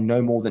playing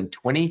no more than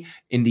 20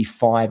 in the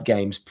 5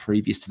 games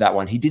previous to that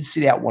one. He did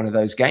sit out one of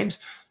those games,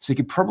 so you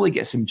could probably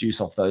get some juice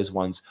off those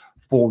ones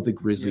for the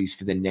Grizzlies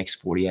for the next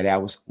 48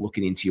 hours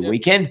looking into your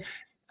weekend.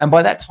 And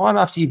by that time,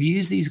 after you've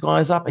used these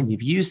guys up and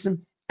you've used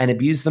them and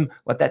abused them,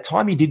 like that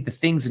time you did the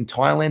things in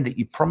Thailand that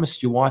you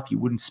promised your wife you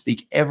wouldn't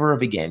speak ever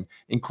of again,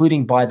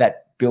 including by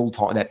that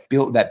Bintang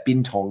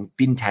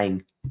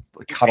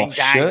cut off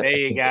shirt. There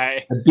you go.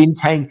 The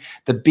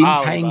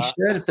Bintang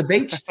shirt at the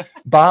beach,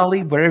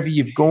 Bali, wherever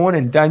you've gone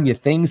and done your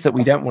things that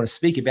we don't want to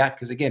speak about,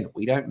 because again,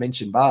 we don't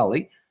mention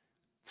Bali.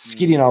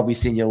 Skitty and I'll be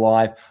seeing you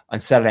live on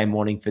Saturday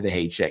morning for the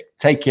Heat Check.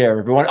 Take care,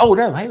 everyone. Oh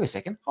no, hang on a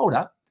second. Hold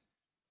up.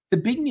 The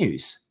big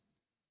news.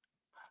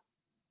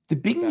 The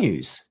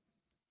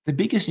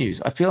biggest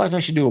news. I feel like I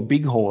should do a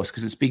big horse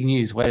because it's big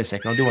news. Wait a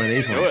second. I'll do one of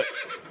these ones.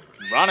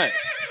 Run it.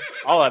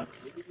 Hold on.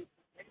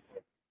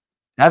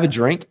 Have a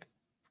drink.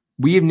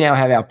 We now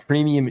have our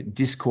premium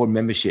Discord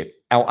membership.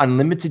 Our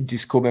unlimited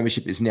Discord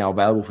membership is now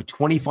available for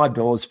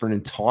 $25 for an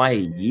entire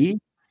year.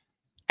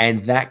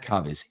 And that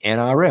covers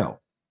NRL,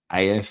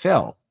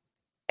 AFL,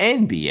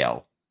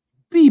 NBL,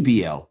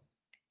 BBL,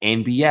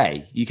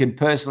 NBA. You can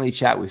personally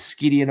chat with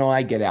Skitty and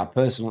I, get our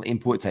personal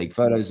input, take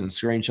photos and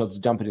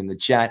screenshots, dump it in the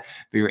chat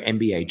for your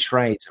NBA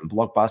trades and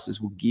blockbusters.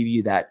 Will give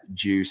you that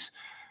juice.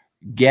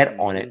 Get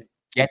on it.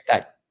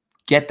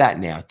 Get that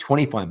now.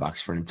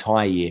 $25 for an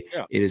entire year.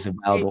 Yeah. It is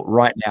available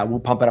right now.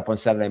 We'll pump it up on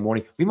Saturday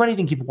morning. We might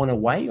even give one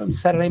away on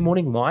Saturday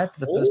morning live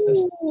for the first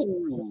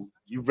person.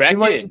 You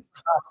reckon?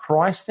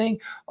 Price thing?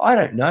 I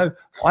don't know.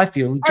 I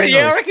feel generous.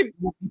 Yeah, I reckon.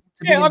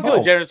 Yeah, I'm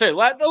feeling generous too.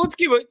 Let's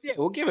give it. Yeah,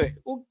 we'll give it.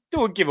 We'll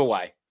do a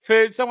giveaway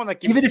for someone that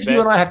gives. Even if you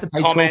and I have to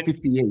pay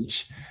 $12.50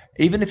 each.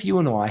 Even if you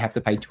and I have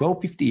to pay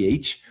 $12.50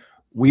 each,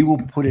 we will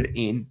put it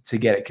in to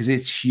get it because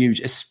it's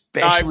huge,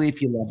 especially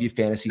if you love your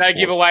fantasy. No sports.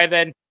 giveaway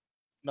then.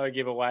 No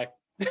giveaway.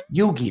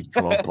 You'll give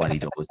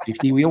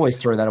 $12.50. We always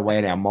throw that away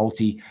in our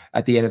multi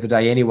at the end of the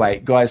day.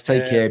 Anyway, guys,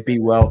 take care. Be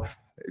well.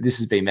 This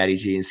has been Matty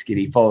G and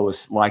Skitty. Follow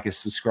us, like us,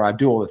 subscribe,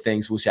 do all the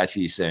things. We'll chat to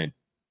you soon.